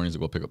 in the mornings to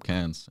go pick up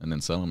cans and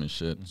then sell them and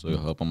shit. So we'll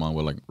help my mom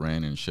with, like,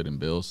 rent and shit and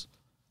bills.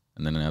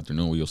 And then in the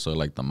afternoon, we'll sell,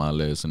 like,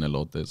 tamales and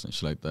elotes and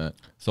shit like that.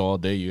 So all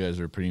day you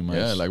guys were pretty much...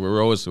 Yeah, like, we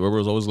were always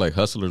like,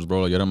 hustlers,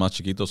 bro. Like, yo era más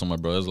chiquito, so my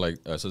brothers, like,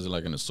 I says,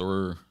 like, in the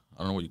store...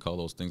 I don't know what you call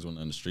those things when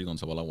in the street on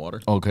Zavala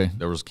water. Okay.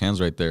 There was cans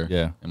right there.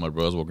 Yeah. And my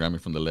brothers will grab me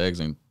from the legs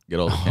and get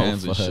all the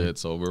cans and shit.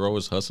 So we were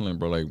always hustling,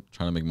 bro, like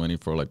trying to make money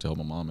for, like, to help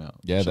my mom out.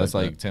 Yeah, that's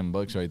like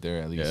 $10 right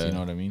there at least. You know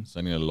what I mean?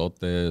 Sending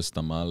elotes,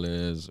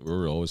 tamales. We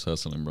were always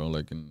hustling, bro,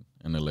 like in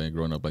LA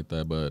growing up like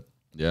that. But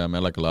yeah, I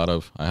met like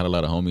I had a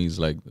lot of homies,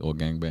 like old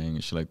gangbang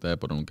and shit like that.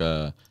 But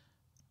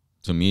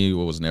to me, it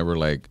was never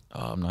like,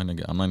 oh, I'm not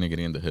gonna get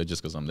in the hood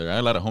just because I'm there. I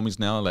had a lot of homies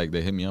now, like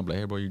they hit me up like,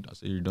 hey, bro, I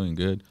say you're doing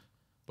good.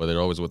 But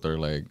they're always with their,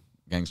 like,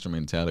 gangster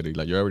mentality.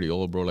 Like, you're already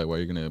old, bro. Like, why are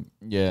you gonna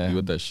be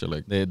with that shit?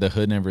 Like, the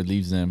hood never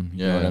leaves them.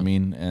 You know what I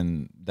mean?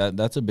 And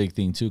that's a big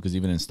thing too, because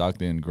even in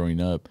Stockton, growing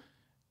up,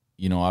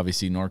 you know,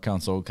 obviously NorCal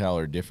and SoCal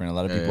are different. A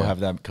lot of people have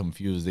that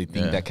confused. They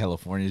think that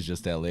California is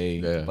just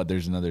LA, but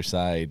there's another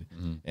side.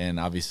 And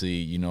obviously,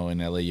 you know, in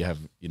LA you have,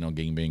 you know,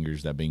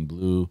 gangbangers that bang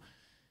blue.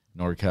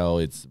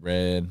 NorCal, it's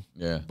red.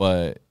 Yeah,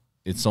 but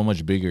it's so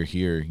much bigger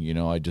here, you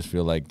know. I just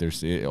feel like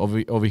there's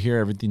over here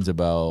everything's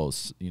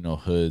about, you know,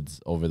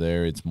 hoods. Over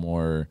there it's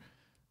more,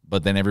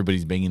 but then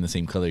everybody's banging the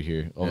same color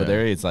here. Over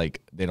there it's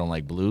like they don't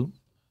like blue,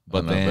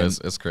 but then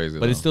it's crazy.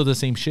 But it's still the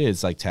same shit.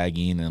 It's like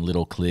tagging and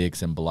little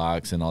clicks and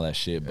blocks and all that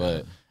shit.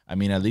 But I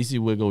mean, at least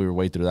you wiggle your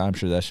way through that. I'm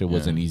sure that shit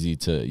wasn't easy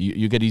to.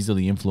 You get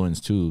easily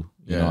influenced too.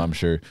 You know, I'm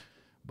sure.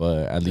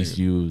 But at least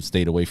you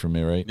stayed away from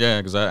it, right? Yeah,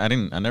 because I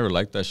never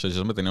liked that shit.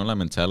 Just tenía una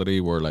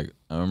mentality where like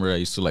I remember I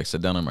used to like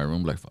sit down in my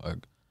room like,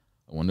 fuck,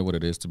 I wonder what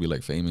it is to be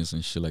like famous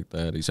and shit like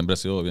that. Y siempre ha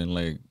sido bien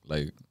like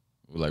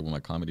with my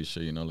comedy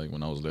shit, you know, like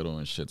when I was little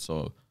and shit.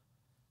 So,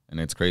 and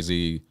it's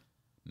crazy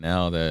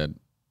now that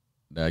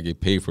I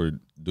get paid for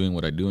doing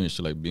what I do and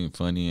shit, like being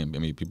funny. And I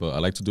mean, I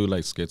like to do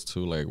like skits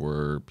too, like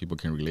where people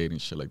can relate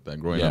and shit like that.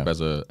 Growing up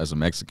as a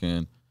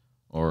Mexican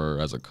or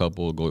as a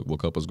couple, what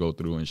couples go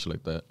through and shit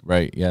like that.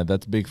 Right. Yeah,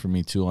 that's big for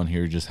me too on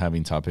here, just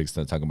having topics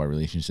that talk about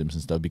relationships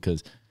and stuff.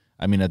 Because,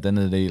 I mean, at the end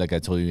of the day, like I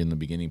told you in the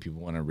beginning,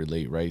 people want to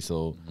relate, right?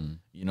 So,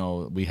 you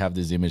know, we have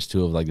this image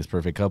too of like this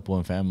perfect couple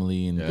and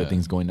family and good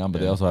things going on, but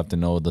they also have to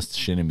know the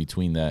shit in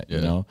between that,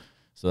 you know?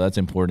 So that's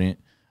important.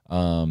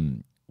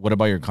 What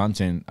about your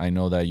content? I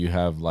know that you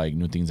have like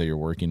new things that you're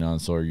working on.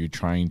 So are you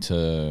trying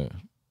to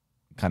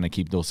kind of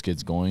keep those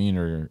skits going,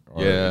 or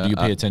do you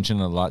pay attention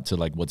a lot to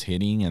like what's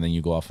hitting and then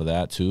you go off of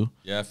that too?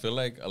 Yeah, I feel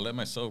like I let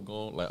myself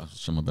go. Like,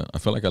 I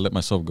feel like I let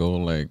myself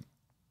go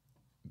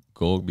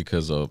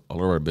because of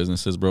all of our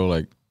businesses, bro.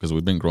 Like, because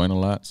we've been growing a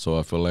lot. So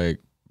I feel like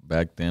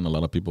back then a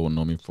lot of people would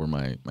know me for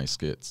my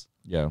skits.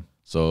 Yeah.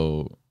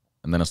 So,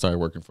 and then I started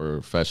working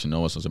for Fashion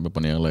Nova. So I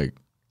ponía like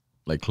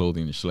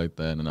clothing and shit like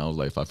that, and I was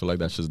like, I feel like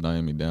that shit's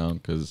dying me down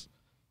because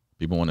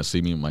people want to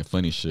see me in my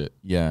funny shit.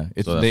 Yeah,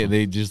 it's so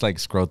they just like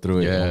scroll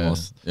through it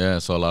almost. Yeah,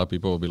 so a lot of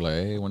people will be like,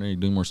 hey, when are you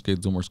doing more skits?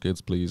 Do more skits,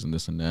 please, and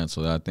this and that.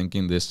 So I'm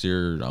thinking this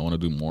year I want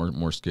to do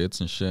more skits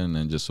and shit, and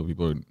then just so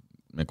people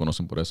me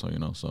conocen por eso, you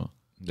know. So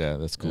yeah,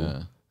 that's cool.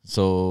 Yeah.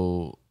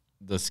 So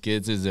the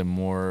skits, is it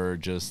more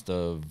just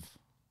of?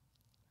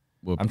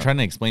 I'm trying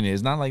to explain it.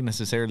 It's not like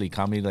necessarily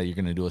comedy that you're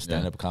gonna do a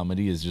stand-up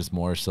comedy. It's just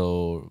more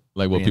so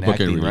like what people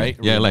can relate, right?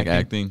 Yeah, like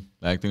acting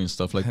and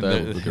stuff like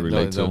that. We can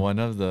relate to. One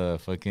of the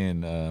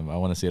fucking I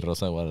want to say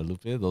Rosa de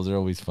Guadalupe. Those are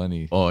always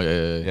funny. Oh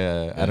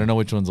yeah. I don't know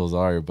which ones those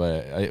are,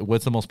 but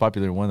what's the most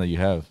popular one that you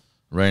have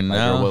right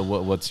now?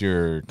 What's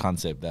your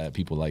concept that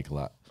people like a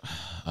lot?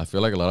 I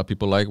feel like a lot of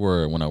people like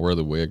when I wear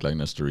the wig, like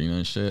Nestorina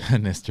and shit.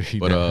 Nestorina.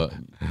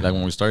 But like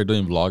when we started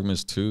doing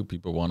Vlogmas too,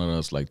 people wanted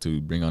us like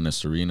to bring on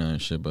Nestorina and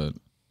shit, but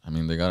I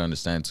mean, they gotta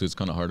understand too. It's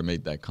kind of hard to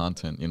make that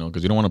content, you know,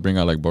 because you don't want to bring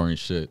out like boring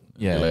shit.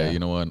 Yeah, like, you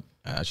know what?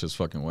 That's just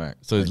fucking whack.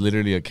 So it's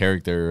literally a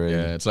character, right?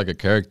 Yeah, it's like a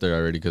character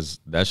already. Because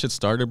that shit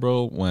started,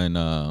 bro. When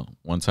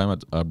one time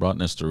I brought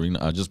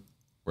Nestorina, I just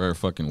wear a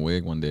fucking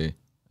wig one day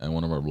at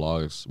one of our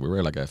vlogs. We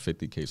were like at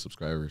 50K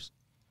subscribers,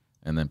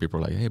 and then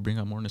people were like, "Hey, bring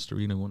out more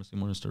Nestorina. We want to see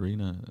more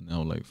Nestorina." And I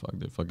was like, "Fuck,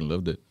 they fucking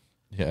loved it."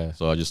 Yeah.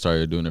 So I just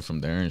started doing it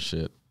from there and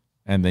shit.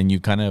 And then you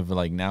kind of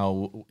like,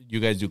 now you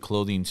guys do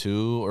clothing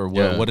too, or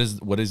what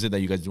is it that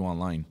you guys do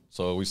online?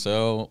 So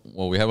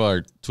we have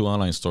our 2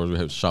 online stores. We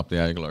have Shop the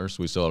Aguilar,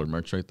 so we sell our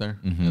merch right there.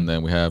 And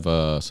then we have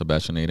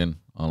Sebastian Aiden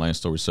online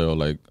store. We sell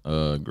like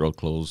girl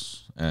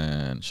clothes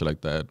and shit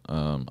like that.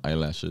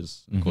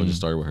 Eyelashes. Nicole just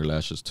started with her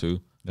lashes too.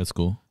 That's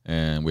cool.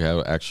 And we have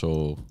an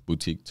actual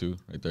boutique too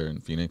right there in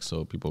Phoenix,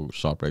 so people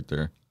shop right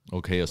there.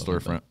 Okay, a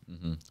storefront.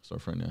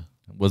 Storefront, yeah.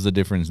 What's the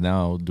difference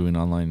now doing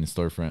online and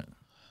storefront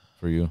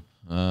for you?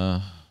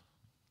 I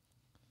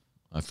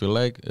feel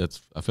like it's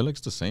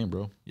the same,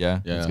 bro. Yeah,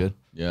 it's good.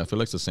 Yeah, I feel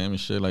like it's the same and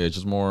shit. Like, it's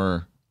just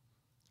more.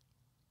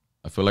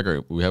 I feel like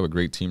we have a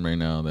great team right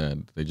now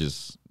that they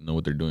just know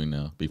what they're doing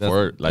now.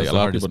 Before, that's a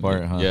lot of people,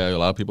 a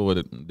lot of people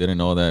didn't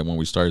know that when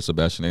we started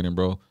Sebastian Aiden,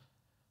 bro.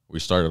 We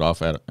started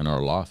off in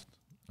our loft.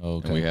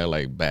 Okay. And we had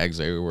like bags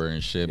everywhere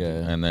and shit.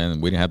 Yeah. And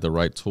then we didn't have the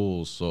right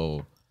tools,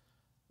 so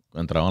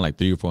entraban like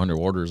 300 or 400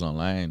 orders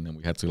online, and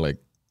we had to like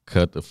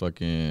cut the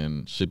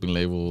fucking shipping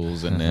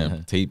labels and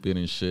then tape it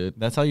and shit.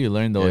 That's how you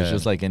learn, though. Yeah. It's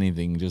just like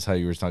anything, just how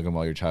you were talking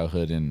about your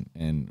childhood, and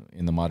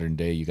in the modern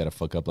day, you got to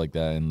fuck up like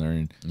that and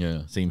learn.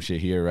 Yeah. Same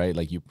shit here, right?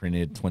 Like you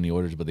printed 20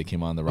 orders, but they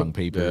came on the wrong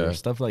paper or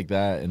stuff like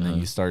that. And then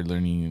you start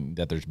learning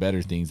that there's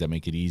better things that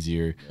make it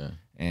easier. Yeah.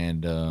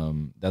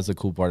 And that's the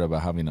cool part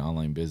about having an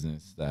online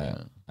business.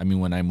 That I mean,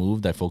 when I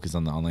moved, I focused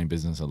on the online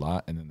business a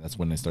lot. And then that's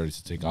when it started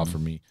to take off for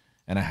me.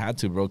 And I had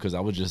to, bro, because I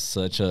was just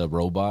such a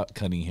robot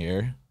cutting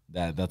hair.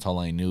 That's all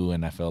I knew,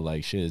 and I felt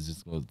like shit. Is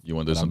just you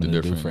want to do something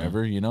different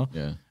forever, you know?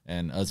 Yeah.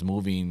 And us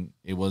moving,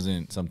 it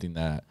wasn't something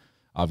that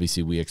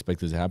obviously we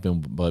expected to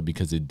happen, but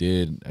because it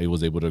did, it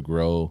was able to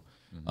grow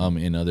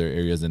in other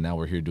areas. And now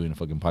we're here doing a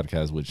fucking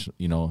podcast, which,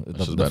 you know,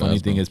 the funny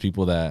thing is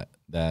people that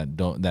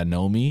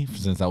know me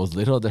since I was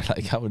little, they're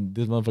like,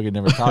 this motherfucker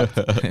never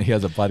talked. He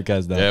has a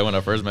podcast now. Yeah, when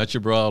I first met you,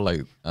 bro,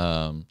 like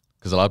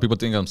because a lot of people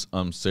think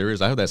I'm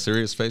serious. I have that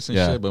serious face and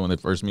shit, but when they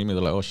first meet me,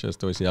 they're like, oh shit,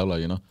 estoy si habla,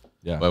 you know?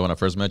 Yeah. But when I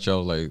first met you, I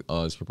was like,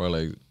 oh, it's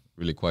probably like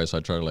really quiet. So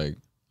I tried like,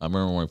 I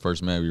remember when we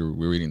first met, we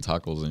were eating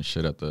tacos and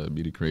shit at the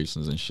Beauty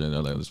Creations and shit. I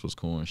was like, this was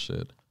cool and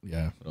shit.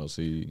 Yeah. But I'll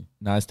see.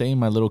 Nah, I stay in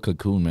my little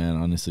cocoon, man,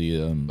 honestly.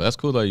 But that's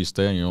cool that you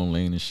stay in your own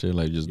lane and shit.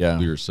 Like, just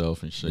do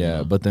yourself and shit. Yeah, you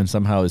know? But then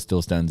somehow it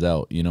still stands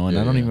out, you know? And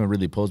I don't even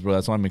really post, bro.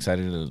 That's why I'm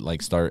excited to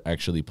like start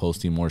actually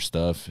posting more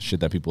stuff,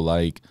 shit that people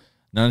like.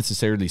 Not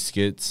necessarily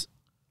skits,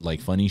 like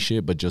funny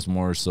shit, but just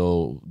more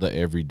so the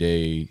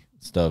everyday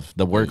stuff,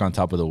 the work on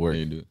top of the work,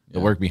 the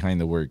work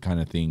behind the work kind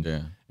of thing.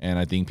 Yeah. And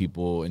I think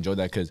people enjoy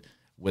that because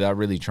without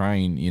really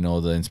trying, you know,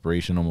 the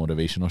inspirational,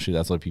 motivational shit,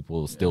 that's why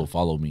people still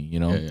follow me, you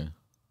know? Yeah.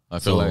 I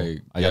feel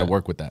like I got to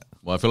work with that.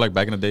 Well, I feel like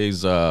back in the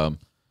days, a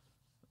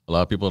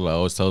lot of people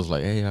always tell us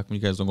like, hey, how come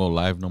you guys don't go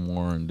live no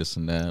more and this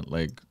and that?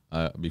 Like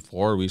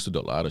before we used to do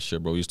a lot of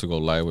shit, bro. We used to go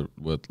live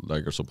with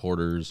like our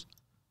supporters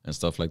and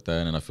stuff like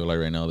that. And I feel like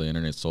right now the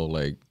internet's so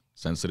like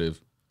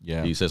sensitive.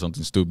 Yeah. You say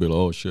something stupid,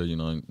 oh shit, you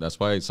know, and that's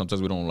why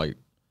sometimes we don't like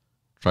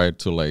try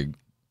to like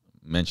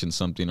mention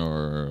something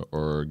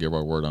or give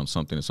our word on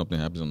something. If something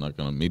happens on like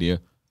on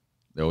media,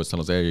 they always tell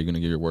us, hey, you're gonna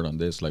give your word on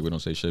this. Like we don't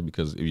say shit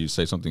because if you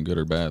say something good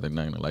or bad, they're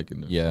not gonna like it.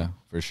 Yeah,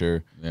 for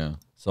sure. Yeah.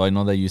 So I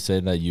know that you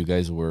said that you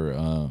guys were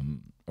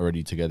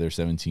already together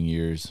 17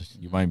 years.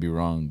 You might be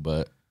wrong,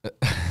 but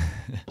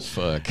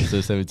fuck.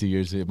 So 17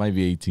 years. It might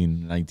be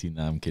 18, 19.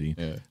 No, I'm kidding.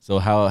 Yeah. So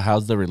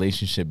how's the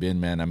relationship been,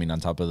 man? I mean, on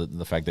top of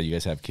the fact that you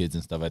guys have kids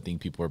and stuff, I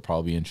think people are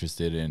probably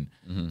interested in,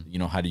 you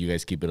know, how do you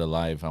guys keep it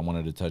alive? I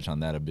wanted to touch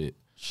on that a bit.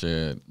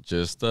 Shit,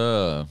 just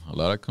a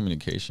lot of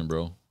communication,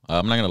 bro.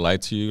 I'm not gonna lie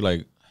to you,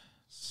 like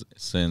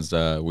since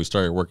we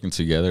started working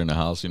together in the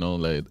house, you know,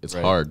 like it's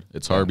hard.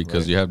 It's hard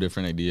because you have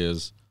different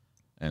ideas,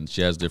 and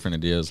she has different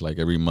ideas. Like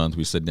every month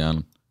we sit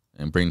down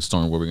and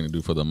brainstorm what we're gonna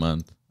do for the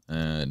month,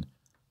 and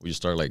we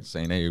just start like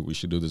saying, hey, we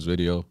should do this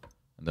video,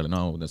 and they're like,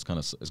 no, that's kind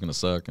of it's gonna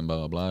suck and blah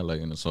blah blah. Like,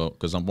 and so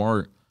because I'm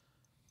more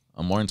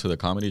into the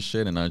comedy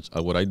shit, and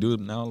what I do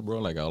now, bro,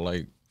 like I'll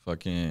like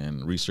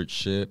fucking research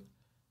shit,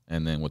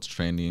 and then what's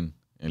trending.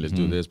 And let's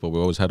do this, but we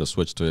always had to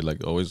switch to it.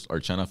 Like always,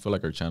 our channel. I feel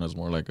like our channel is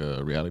more like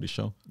a reality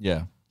show.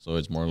 Yeah. So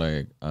it's more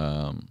like,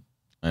 and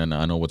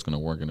I know what's gonna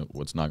work and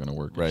what's not gonna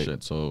work. And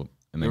shit. So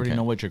and you already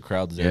know what your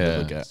crowd's there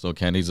to look at. So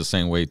Candy's the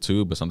same way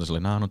too, but sometimes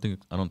like, no,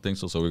 I don't think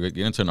so. So we get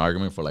into an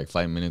argument for like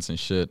 5 minutes and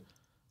shit.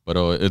 But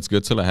it's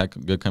good to like have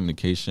good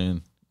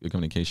communication,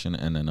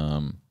 and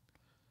then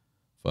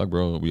fuck,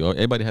 bro.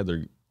 Everybody had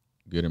their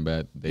good and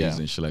bad days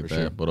and shit like that.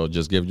 Sure. But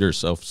just give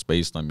yourself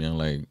space. I mean,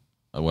 like.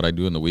 What I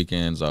do in the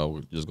weekends,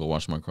 I'll just go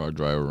wash my car,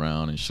 drive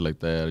around and shit like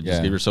that.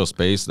 Just give yourself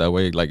space. That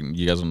way, like,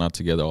 you guys are not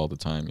together all the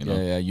time, you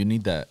know? Yeah, you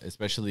need that,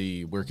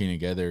 especially working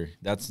together.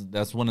 That's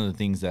one of the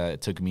things that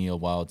took me a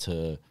while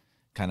to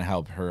kind of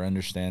help her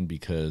understand,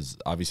 because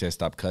obviously I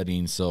stopped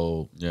cutting.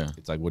 So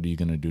it's like, what are you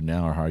going to do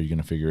now, or how are you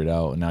going to figure it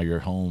out? And now you're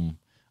home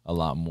a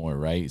lot more,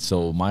 right?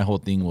 So my whole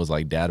thing was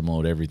like dad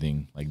mode,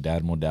 everything. Like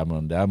dad mode.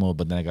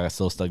 But then I got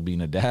so stuck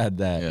being a dad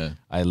that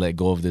I let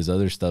go of this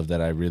other stuff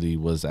that I really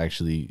was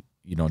actually –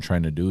 you know,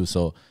 trying to do.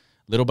 So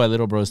little by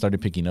little, bro, it started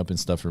picking up and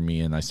stuff for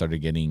me, and I started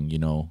getting, you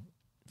know,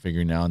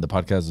 figuring out. And the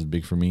podcast was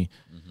big for me,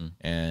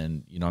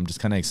 and you know, I'm just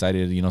kind of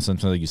excited. You know,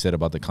 sometimes like you said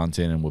about the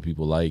content and what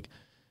people like.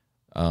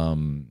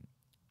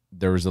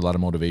 There was a lot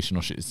of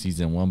motivational shit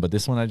season 1, but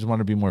this one I just want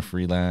to be more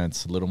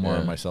freelance, a little more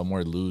of myself,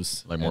 more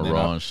loose, like more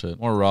raw and shit,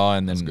 more raw.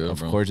 And then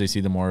of course they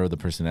see the more of the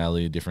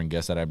personality, different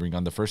guests that I bring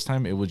on. The first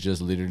time it was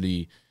just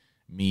literally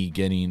me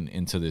getting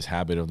into this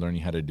habit of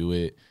learning how to do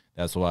it.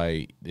 That's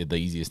why the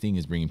easiest thing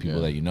is bringing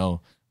people that you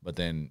know. But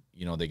then,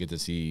 you know, they get to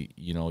see,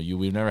 you know,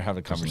 we've never had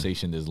a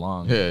conversation this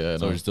long. So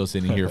we're still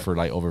sitting here for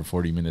like over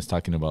 40 minutes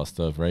talking about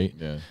stuff, right?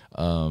 Yeah.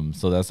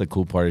 So that's the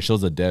cool part. It shows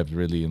the depth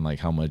really in like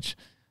how much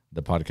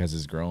the podcast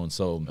has grown.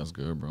 So that's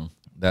good, bro.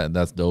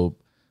 That's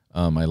dope.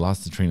 I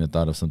lost the train of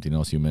thought of something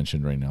else you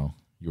mentioned right now.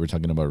 You were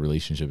talking about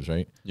relationships,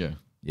 right? Yeah.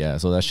 Yeah.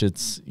 So that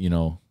shit's, you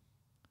know,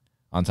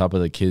 on top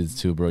of the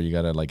kids too, bro. You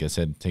gotta, like I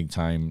said, take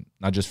time,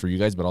 not just for you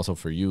guys, but also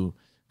for you.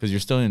 Because you're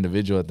still an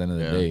individual at the end of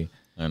the day.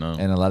 I know.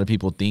 And a lot of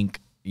people think,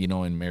 you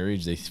know, in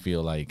marriage, they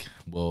feel like,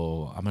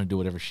 well, I'm going to do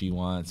whatever she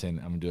wants and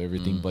I'm going to do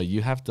everything. But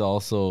you have to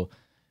also,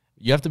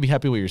 you have to be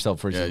happy with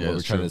yourself first, is what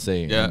we're trying to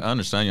say. Yeah, I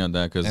understand you on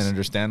that. And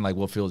understand, like,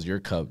 what fills your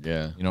cup.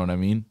 Yeah. You know what I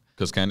mean?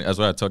 Because Candy, that's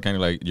what I tell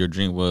Candy, like, your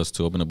dream was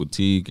to open a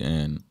boutique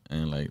and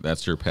like,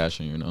 that's your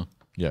passion, you know?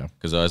 Yeah.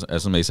 Because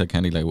as somebody said,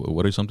 Candy, like,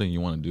 what is something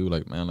you want to do?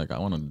 Like, man, like, I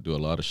want to do a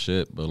lot of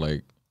shit, but,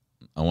 like,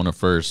 I want to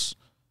first,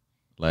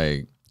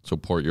 like,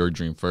 support your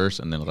dream first,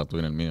 and then rato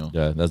en el mío.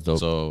 Yeah, that's dope.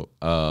 So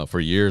for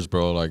years,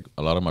 bro, like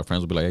a lot of my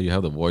friends would be like, hey, you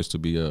have the voice to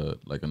be a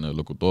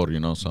locutor, you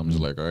know? So I'm just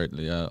like, all right,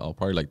 yeah, I'll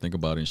probably like think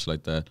about it and shit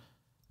like that.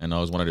 And I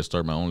always wanted to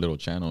start my own little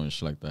channel and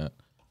shit like that.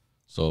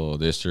 So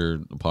this year,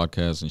 the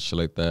podcast and shit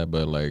like that,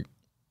 but like,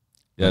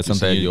 yeah,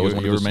 something you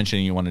were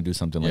mentioning you want to do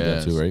something like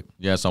that too, right?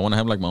 Yeah, so I want to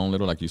have like my own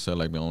little, like you said,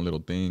 like my own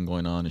little thing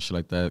going on and shit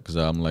like that. Because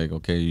I'm like,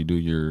 okay,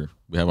 we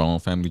have our own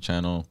family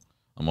channel.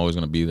 I'm always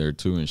going to be there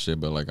too and shit,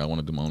 but like I want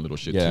to do my own little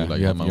shit too.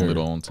 Like have my own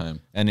little own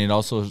time. And it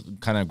also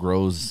kind of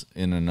grows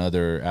in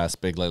another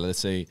aspect. Like let's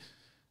say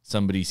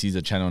somebody sees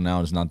a channel now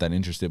and is not that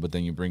interested, but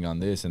then you bring on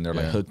this and they're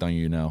like hooked on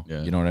you now.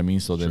 Yeah. You know what I mean?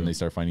 So then they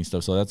start finding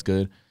stuff. So that's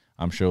good.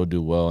 I'm sure it'll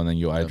do well. And then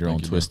you'll add your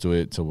own twist to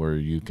it to where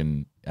you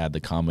can add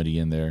the comedy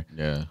in there.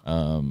 Yeah.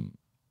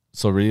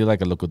 So really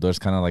like a locutor is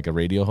kind of like a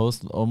radio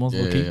host almost.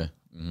 Yeah.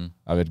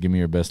 A ver, give me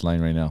your best line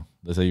right now.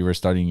 Let's say you were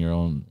starting your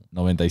own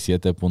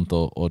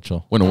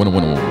 97.8. Bueno.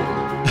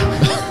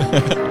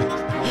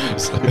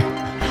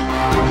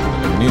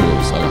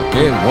 Bienvenidos a la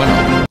que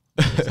bueno.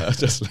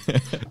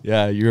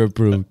 Yeah, you're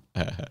approved.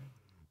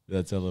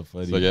 That's hella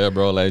funny. So yeah,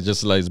 bro, like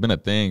just like it's been a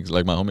thing.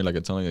 Like my homie, like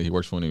I'm telling you, he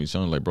works for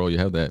Univision. Like, bro, you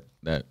have that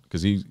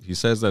because he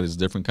says that it's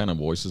different kind of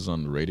voices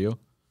on the radio.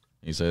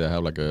 He said I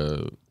have like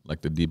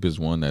the deepest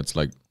one that's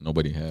like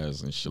nobody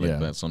has and shit like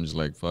that. So I'm just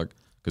like fuck,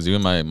 because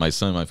even my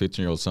son, my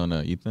 15-year-old son,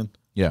 Ethan,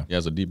 he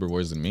has a deeper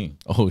voice than me.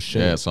 Oh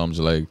shit. Yeah, so I'm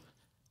just like,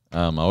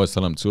 I always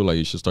tell him too, like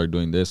you should start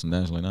doing this and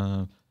that. He's like,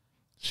 nah.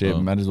 Shit,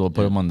 might as well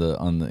put him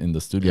in the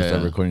studio,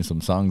 start recording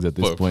some songs at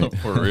this point.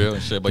 For real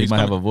and shit. But he might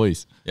have a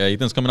voice. Yeah,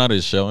 Ethan's coming out of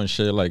his shell and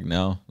shit. Like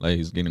now, like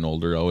he's getting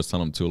older. I always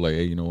tell him too, like,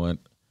 hey, you know what?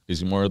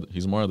 He's more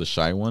of the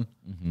shy one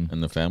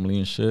in the family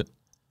and shit.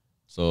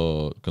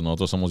 So, because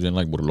nosotros somos bien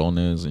like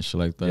burlones and shit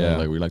like that. Yeah.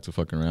 Like we like to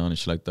fuck around and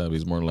shit like that. But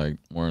he's more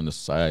on the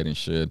side and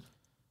shit.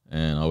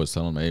 And I always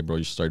tell him, hey, bro,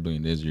 you should start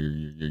doing this.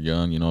 You're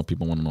young, you know.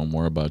 People want to know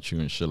more about you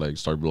and shit. Like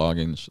start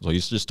vlogging. So he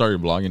just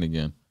started vlogging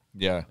again.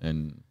 Yeah,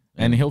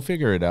 and he'll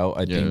figure it out.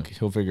 I think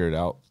he'll figure it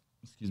out.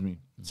 Excuse me.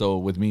 So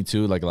with me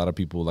too, like a lot of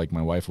people, like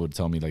my wife would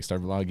tell me, like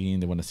start vlogging.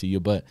 They want to see you,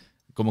 but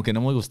como que no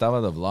me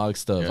gustaba the vlog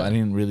stuff. I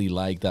didn't really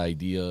like the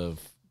idea of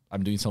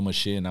I'm doing so much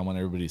shit and I want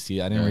everybody to see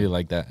it. I didn't really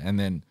like that. And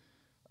then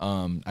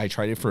I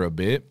tried it for a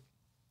bit,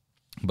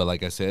 but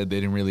like I said, they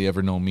didn't really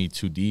ever know me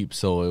too deep.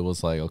 So it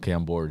was like, okay,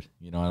 I'm bored.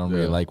 You know, I don't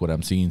really like what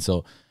I'm seeing.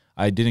 So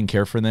I didn't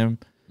care for them.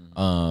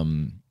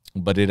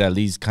 But it at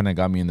least kind of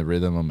got me in the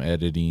rhythm of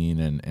editing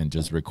and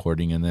just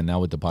recording. And then now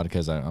with the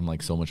podcast, I'm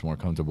like so much more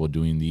comfortable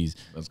doing these.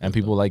 And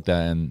people like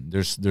that. And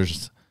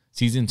there's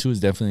season 2 is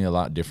definitely a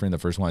lot different. The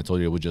first one I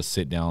told you, it would just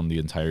sit down the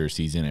entire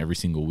season every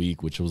single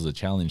week, which was a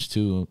challenge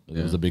too.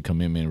 It was a big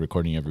commitment,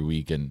 recording every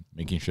week and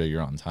making sure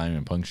you're on time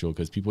and punctual,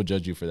 because people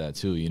judge you for that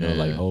too. You know,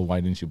 like, oh,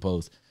 why didn't you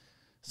post?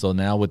 So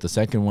now with the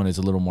second one, it's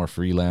a little more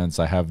freelance.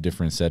 I have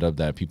different setup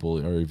that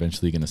people are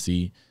eventually going to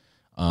see.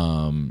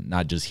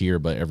 Not just here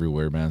but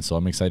everywhere, man. So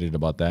I'm excited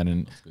about that,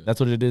 and that's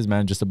what it is,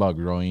 man. Just about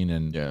growing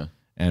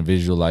and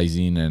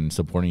visualizing and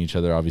supporting each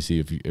other. Obviously,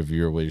 if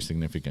you're with your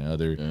significant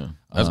other,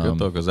 that's good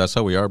though, because that's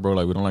how we are, bro.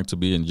 Like we don't like to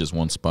be in just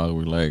one spot.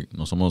 We're like,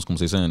 no somos, como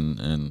se dice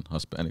in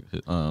Hispanic,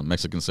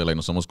 Mexicans say, like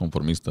no somos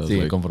conformistas. Sí,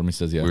 like,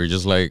 conformistas, yeah. We're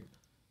just like,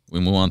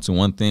 we move on to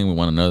one thing, we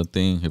want another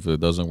thing. If it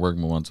doesn't work,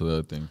 move on to the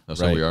other thing. That's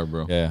how we are,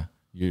 bro. Yeah,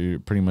 you're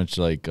pretty much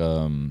like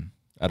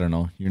I don't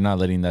know. You're not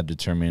letting that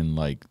determine,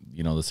 like,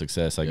 you know, the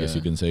success, I guess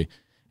you can say.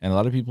 And a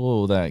lot of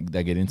people that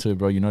get into it,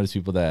 bro, you notice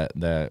people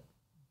that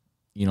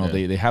you know,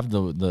 they have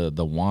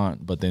the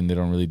want, but then they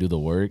don't really do the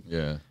work.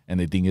 Yeah. And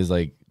they think it's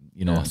like,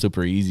 you know,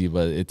 super easy,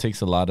 but it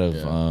takes a lot of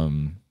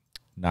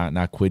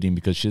not quitting,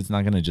 because shit's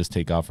not gonna just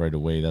take off right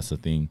away. That's the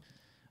thing.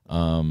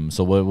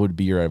 So what would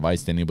be your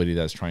advice to anybody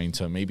that's trying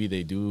to, maybe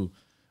they do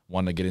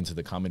want to get into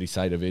the comedy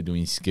side of it,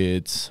 doing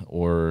skits,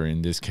 or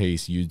in this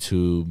case,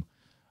 YouTube?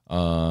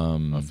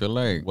 I feel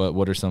like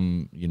what are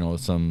some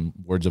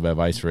words of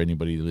advice for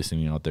anybody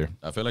listening out there?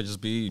 I feel like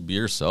just be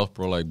yourself,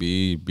 bro. Like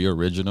be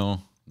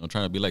original. Don't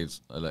try to be like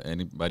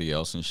anybody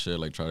else and shit.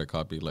 Like try to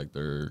copy like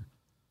their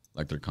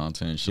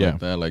content and shit like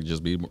that. Like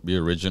just be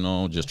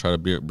original. Just try to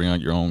bring out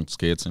your own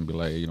skits and be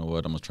like, you know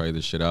what, I'm gonna try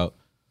this shit out.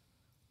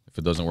 If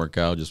it doesn't work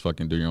out, just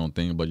fucking do your own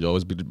thing. But you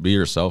always be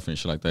yourself and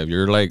shit like that. If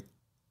you're like,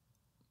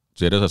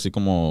 si eres así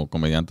como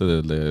comediante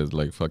de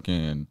like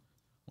fucking,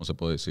 ¿cómo se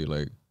puede decir?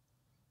 Like,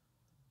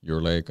 you're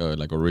like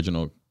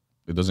original.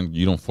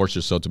 You don't force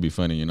yourself to be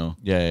funny, you know?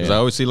 Yeah. Because I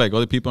always see like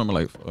other people, I'm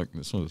like, fuck,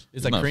 this was.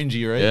 It's like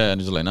cringy, right? Yeah,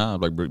 and it's like, nah,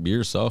 like be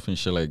yourself and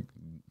shit. Like,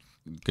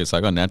 because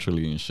I got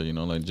naturally and shit, you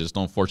know? Like, just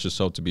don't force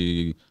yourself to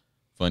be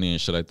funny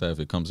and shit like that. If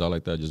it comes out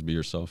like that, just be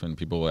yourself, and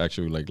people will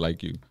actually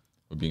like you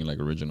for being like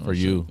original. For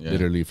you,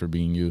 literally for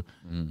being you.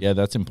 Yeah,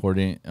 that's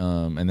important.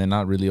 And then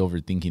not really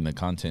overthinking the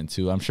content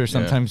too. I'm sure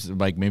sometimes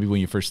like maybe when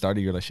you first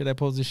started, you're like, should I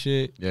post this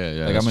shit?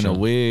 Yeah. Like I'm in a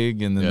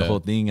wig and then the whole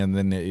thing, and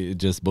then it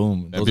just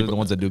boom. Those are the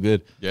ones that do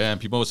good. Yeah,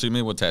 and people will see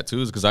me with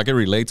tattoos because I can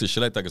relate to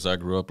shit like that, because I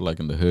grew up like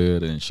in the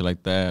hood and shit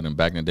like that, and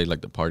back in the day like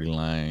the party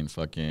line,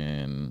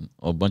 fucking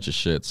a bunch of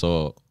shit.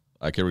 So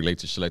I can relate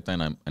to shit like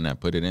that, and I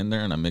put it in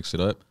there and I mix it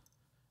up.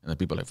 And then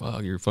people are like,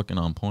 fuck, you're fucking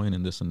on point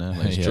and this and that.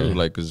 Like, it's true,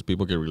 like, because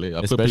people can relate.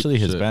 Especially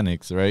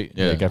Hispanics, right?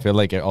 Yeah. Like, I feel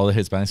like all the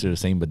Hispanics are the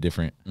same but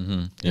different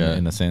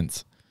in a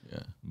sense. Yeah.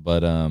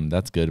 But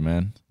that's good,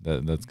 man.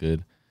 That's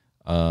good.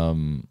 I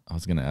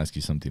was going to ask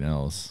you something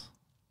else.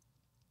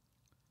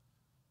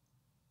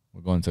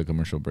 We're going to a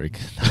commercial break.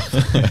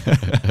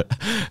 I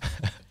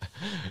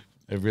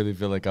really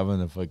feel like I'm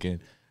in a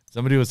fucking...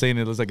 Somebody was saying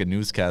it looks like a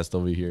newscast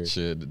over here.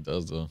 Shit, it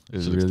does, though.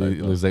 It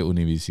looks like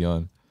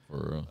Univision.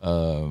 For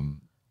real.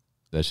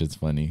 That shit's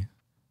funny,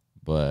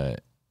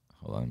 but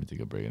hold on, let me take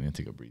a break. I need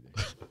to take a breather.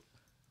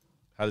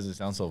 How does it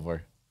sound so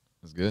far?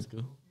 It's good. It's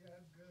cool. Yeah,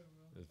 it's good,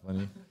 bro. It's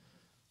funny.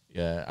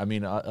 Yeah, I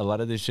mean, a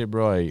lot of this shit,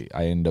 bro, I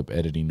end up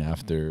editing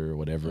after or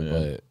whatever,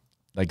 but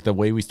like the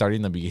way we started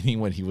in the beginning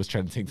when he was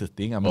trying to take the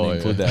thing, I'm gonna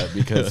include that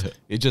because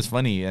it's just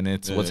funny and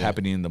it's what's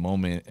happening in the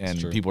moment,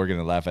 and people are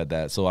gonna laugh at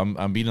that. So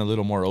I'm being a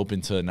little more open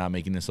to not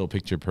making it so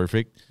picture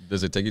perfect.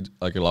 Does it take you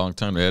like a long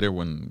time to edit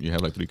when you have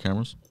like 3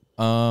 cameras?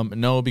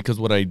 No, because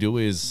what I do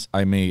is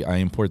I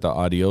import the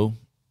audio.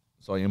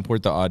 So I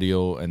import the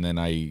audio, and then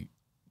I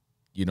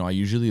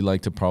usually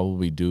like to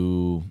probably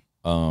do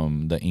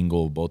the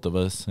angle of both of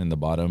us in the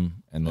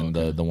bottom, and then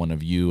the one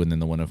of you, and then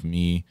the one of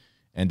me.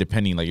 And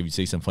depending, like if you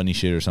say some funny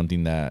shit or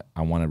something that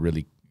I want to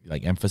really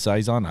like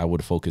emphasize on, I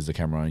would focus the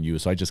camera on you.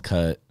 So I just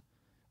cut.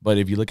 But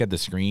if you look at the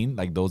screen,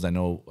 like those I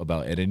know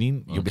about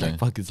editing, you'll be like,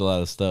 fuck, it's a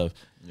lot of stuff.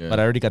 Yeah. But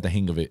I already got the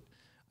hang of it.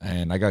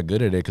 And I got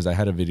good at it because I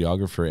had a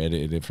videographer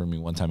edit it for me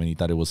one time, and he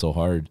thought it was so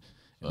hard.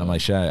 And I'm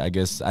like, shit, I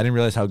guess I didn't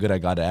realize how good I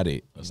got at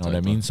it. You know what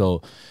I mean?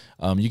 So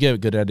you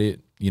get good at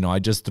it. You know, I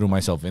just threw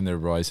myself in there,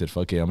 bro. I said,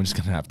 fuck it, I'm just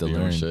going to have to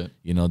learn,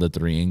 you know, the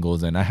 3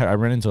 angles. And I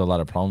ran into a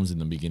lot of problems in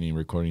the beginning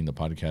recording the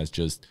podcast.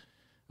 Just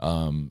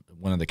one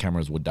of the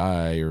cameras would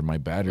die or my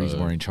batteries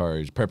weren't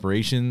charged.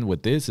 Preparation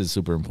with this is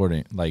super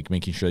important, like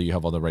making sure you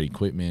have all the right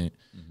equipment.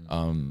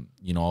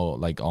 You know,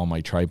 like all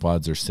my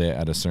tripods are set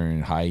at a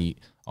certain height.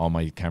 All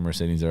my camera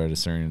settings are at a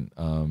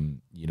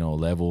certain, you know,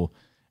 level.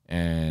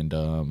 And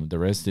the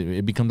rest,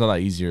 it becomes a lot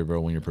easier, bro,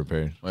 when you're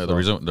prepared. Well,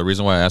 the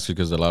reason why I ask you,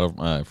 because a lot of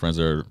my friends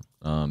are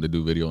they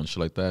do video and shit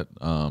like that.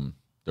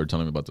 They're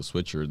telling me about the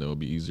switcher that will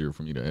be easier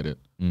for me to edit.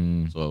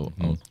 So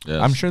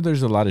yes. I'm sure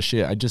there's a lot of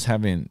shit. I just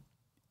haven't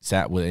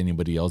sat with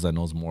anybody else that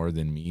knows more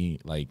than me,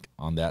 like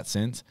on that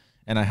sense.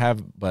 And I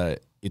have,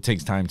 but it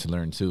takes time to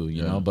learn too,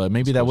 you know. But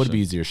maybe that would be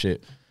easier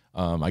shit.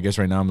 I guess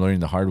right now I'm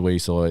learning the hard way,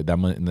 so that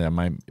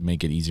might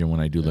make it easier when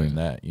I do learn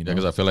that. You know,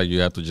 because I feel like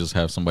you have to just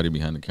have somebody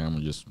behind the camera.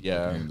 Just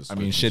I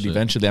mean, shit.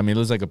 Eventually, I mean, it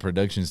looks like a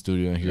production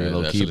studio here,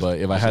 low key. But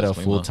if I had a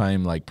full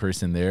time like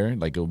person there,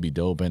 like it would be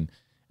dope. And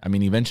I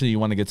mean, eventually, you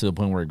want to get to the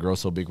point where it grows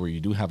so big where you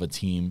do have a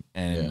team,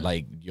 and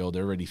like, yo,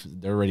 they're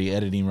already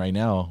editing right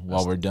now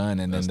while we're done,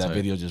 and then that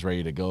video just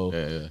ready to go.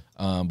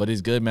 But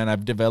it's good, man.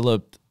 I've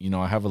developed, you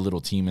know, I have a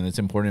little team, and it's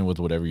important with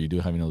whatever you do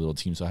having a little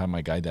team. So I have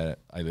my guy that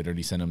I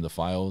literally send him the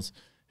files.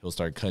 He'll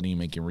start cutting,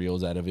 making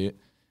reels out of it.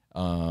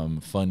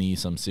 Funny,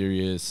 some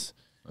serious.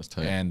 That's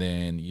tight. And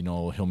then, you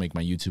know, he'll make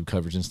my YouTube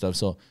coverage and stuff.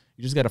 So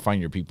you just got to find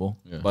your people.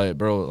 But,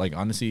 bro, like,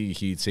 honestly,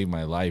 he saved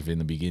my life in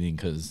the beginning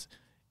because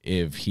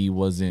if he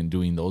wasn't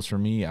doing those for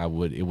me, it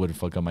would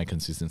fuck up my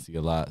consistency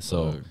a lot.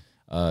 So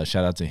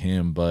shout out to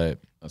him. But,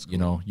 you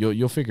know,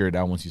 you'll figure it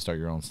out once you start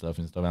your own stuff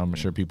and stuff. I'm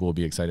sure people will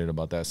be excited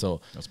about that.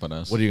 So that's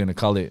badass. What are you going to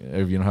call it?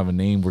 If you don't have a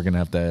name, we're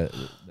going to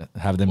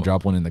have them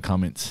drop one in the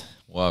comments.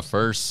 Well,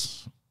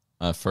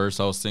 at first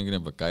I was thinking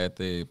of a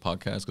Cállate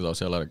podcast because I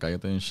see a lot of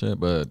Cállate and shit,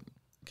 but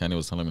Kenny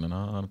was telling me, no,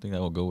 I don't think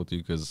that will go with you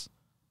because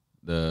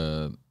why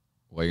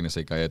are you gonna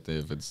say Cállate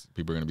if it's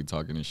people are gonna be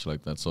talking and shit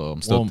like that? So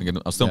I'm still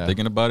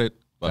thinking about it.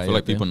 But I feel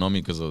like people know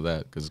me because of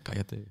that, because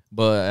Cállate.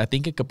 But I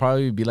think it could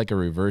probably be like a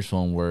reverse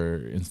one where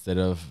instead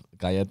of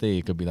Cállate,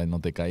 it could be like No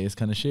Te Calles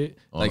kind of shit.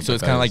 Like, so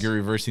it's kind of like you're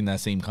reversing that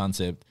same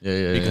concept.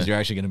 Because you're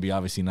actually going to be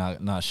obviously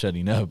not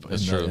shutting up.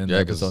 That's true. Yeah,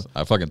 because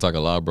I fucking talk a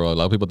lot, bro. A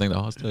lot of people think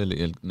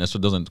that Nestor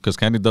doesn't, because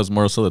Candy does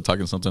more so the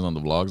talking sometimes on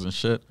the vlogs and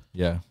shit.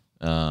 Yeah.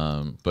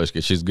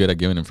 But she's good at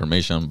giving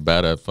information. I'm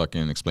bad at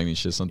fucking explaining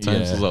shit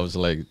sometimes. So I was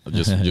like,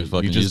 just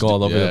fucking you just go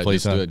all over the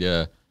place.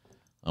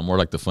 I'm more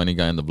like the funny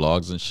guy in the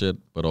vlogs and shit.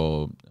 But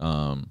so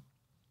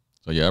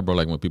yeah, bro.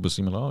 Like when people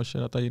see me, like, oh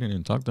shit, I thought you didn't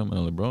even talk to them. And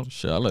I'm like, bro,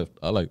 shit, I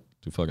like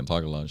to fucking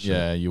talk a lot. Of shit.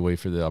 Yeah, you wait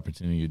for the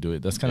opportunity, you do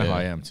it. That's kind of how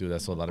I am too.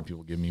 That's what a lot of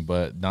people give me.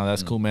 But no,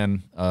 that's cool,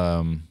 man.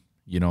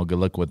 You know, good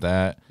luck with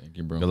that. Thank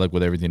you, bro. Good luck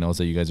with everything else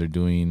that you guys are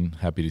doing.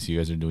 Happy to see you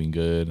guys are doing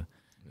good.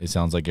 It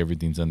sounds like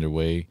everything's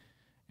underway.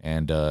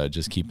 And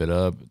just keep it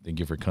up. Thank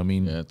you for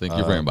coming. Yeah, thank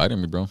you for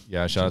inviting me, bro.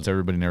 Yeah, shout out to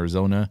everybody in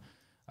Arizona.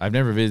 I've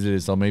never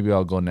visited, so maybe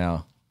I'll go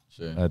now.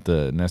 Sure. At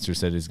the Nestor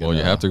said he's gonna. Well,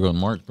 you have to go in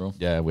March, bro.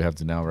 Yeah, we have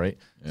to now, right?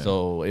 Yeah.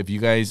 So if you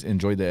guys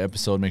enjoyed the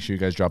episode, make sure you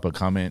guys drop a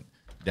comment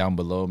down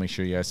below. Make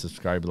sure you guys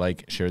subscribe,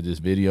 like, share this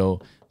video.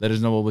 Let us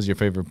know what was your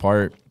favorite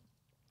part.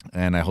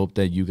 And I hope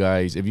that you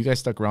guys, if you guys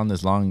stuck around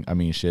this long, I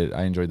mean, shit,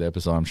 I enjoyed the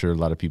episode. I'm sure a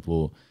lot of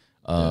people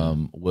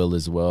will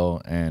as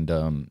well. And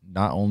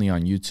not only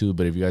on YouTube,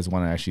 but if you guys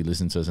want to actually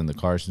listen to us in the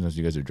car, since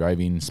you guys are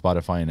driving,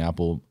 Spotify and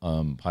Apple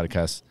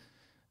podcasts,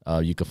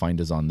 you can find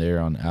us on there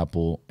on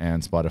Apple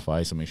and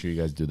Spotify. So make sure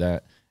you guys do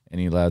that.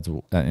 Any last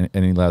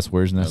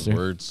words, Nestor?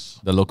 Words.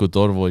 The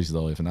locutor voice,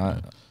 though. If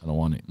not, I don't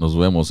want it. Nos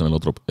vemos en el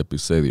otro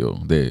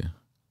episodio de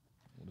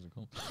what is it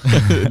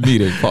called?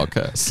 Mire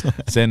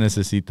Podcast. Se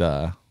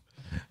necesita.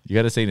 You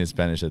got to say it in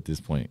Spanish at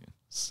this point.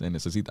 Se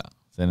necesita.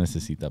 Se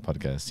necesita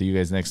podcast. See you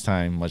guys next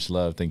time. Much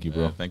love. Thank you,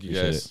 bro. Thank you,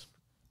 guys.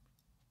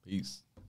 Peace.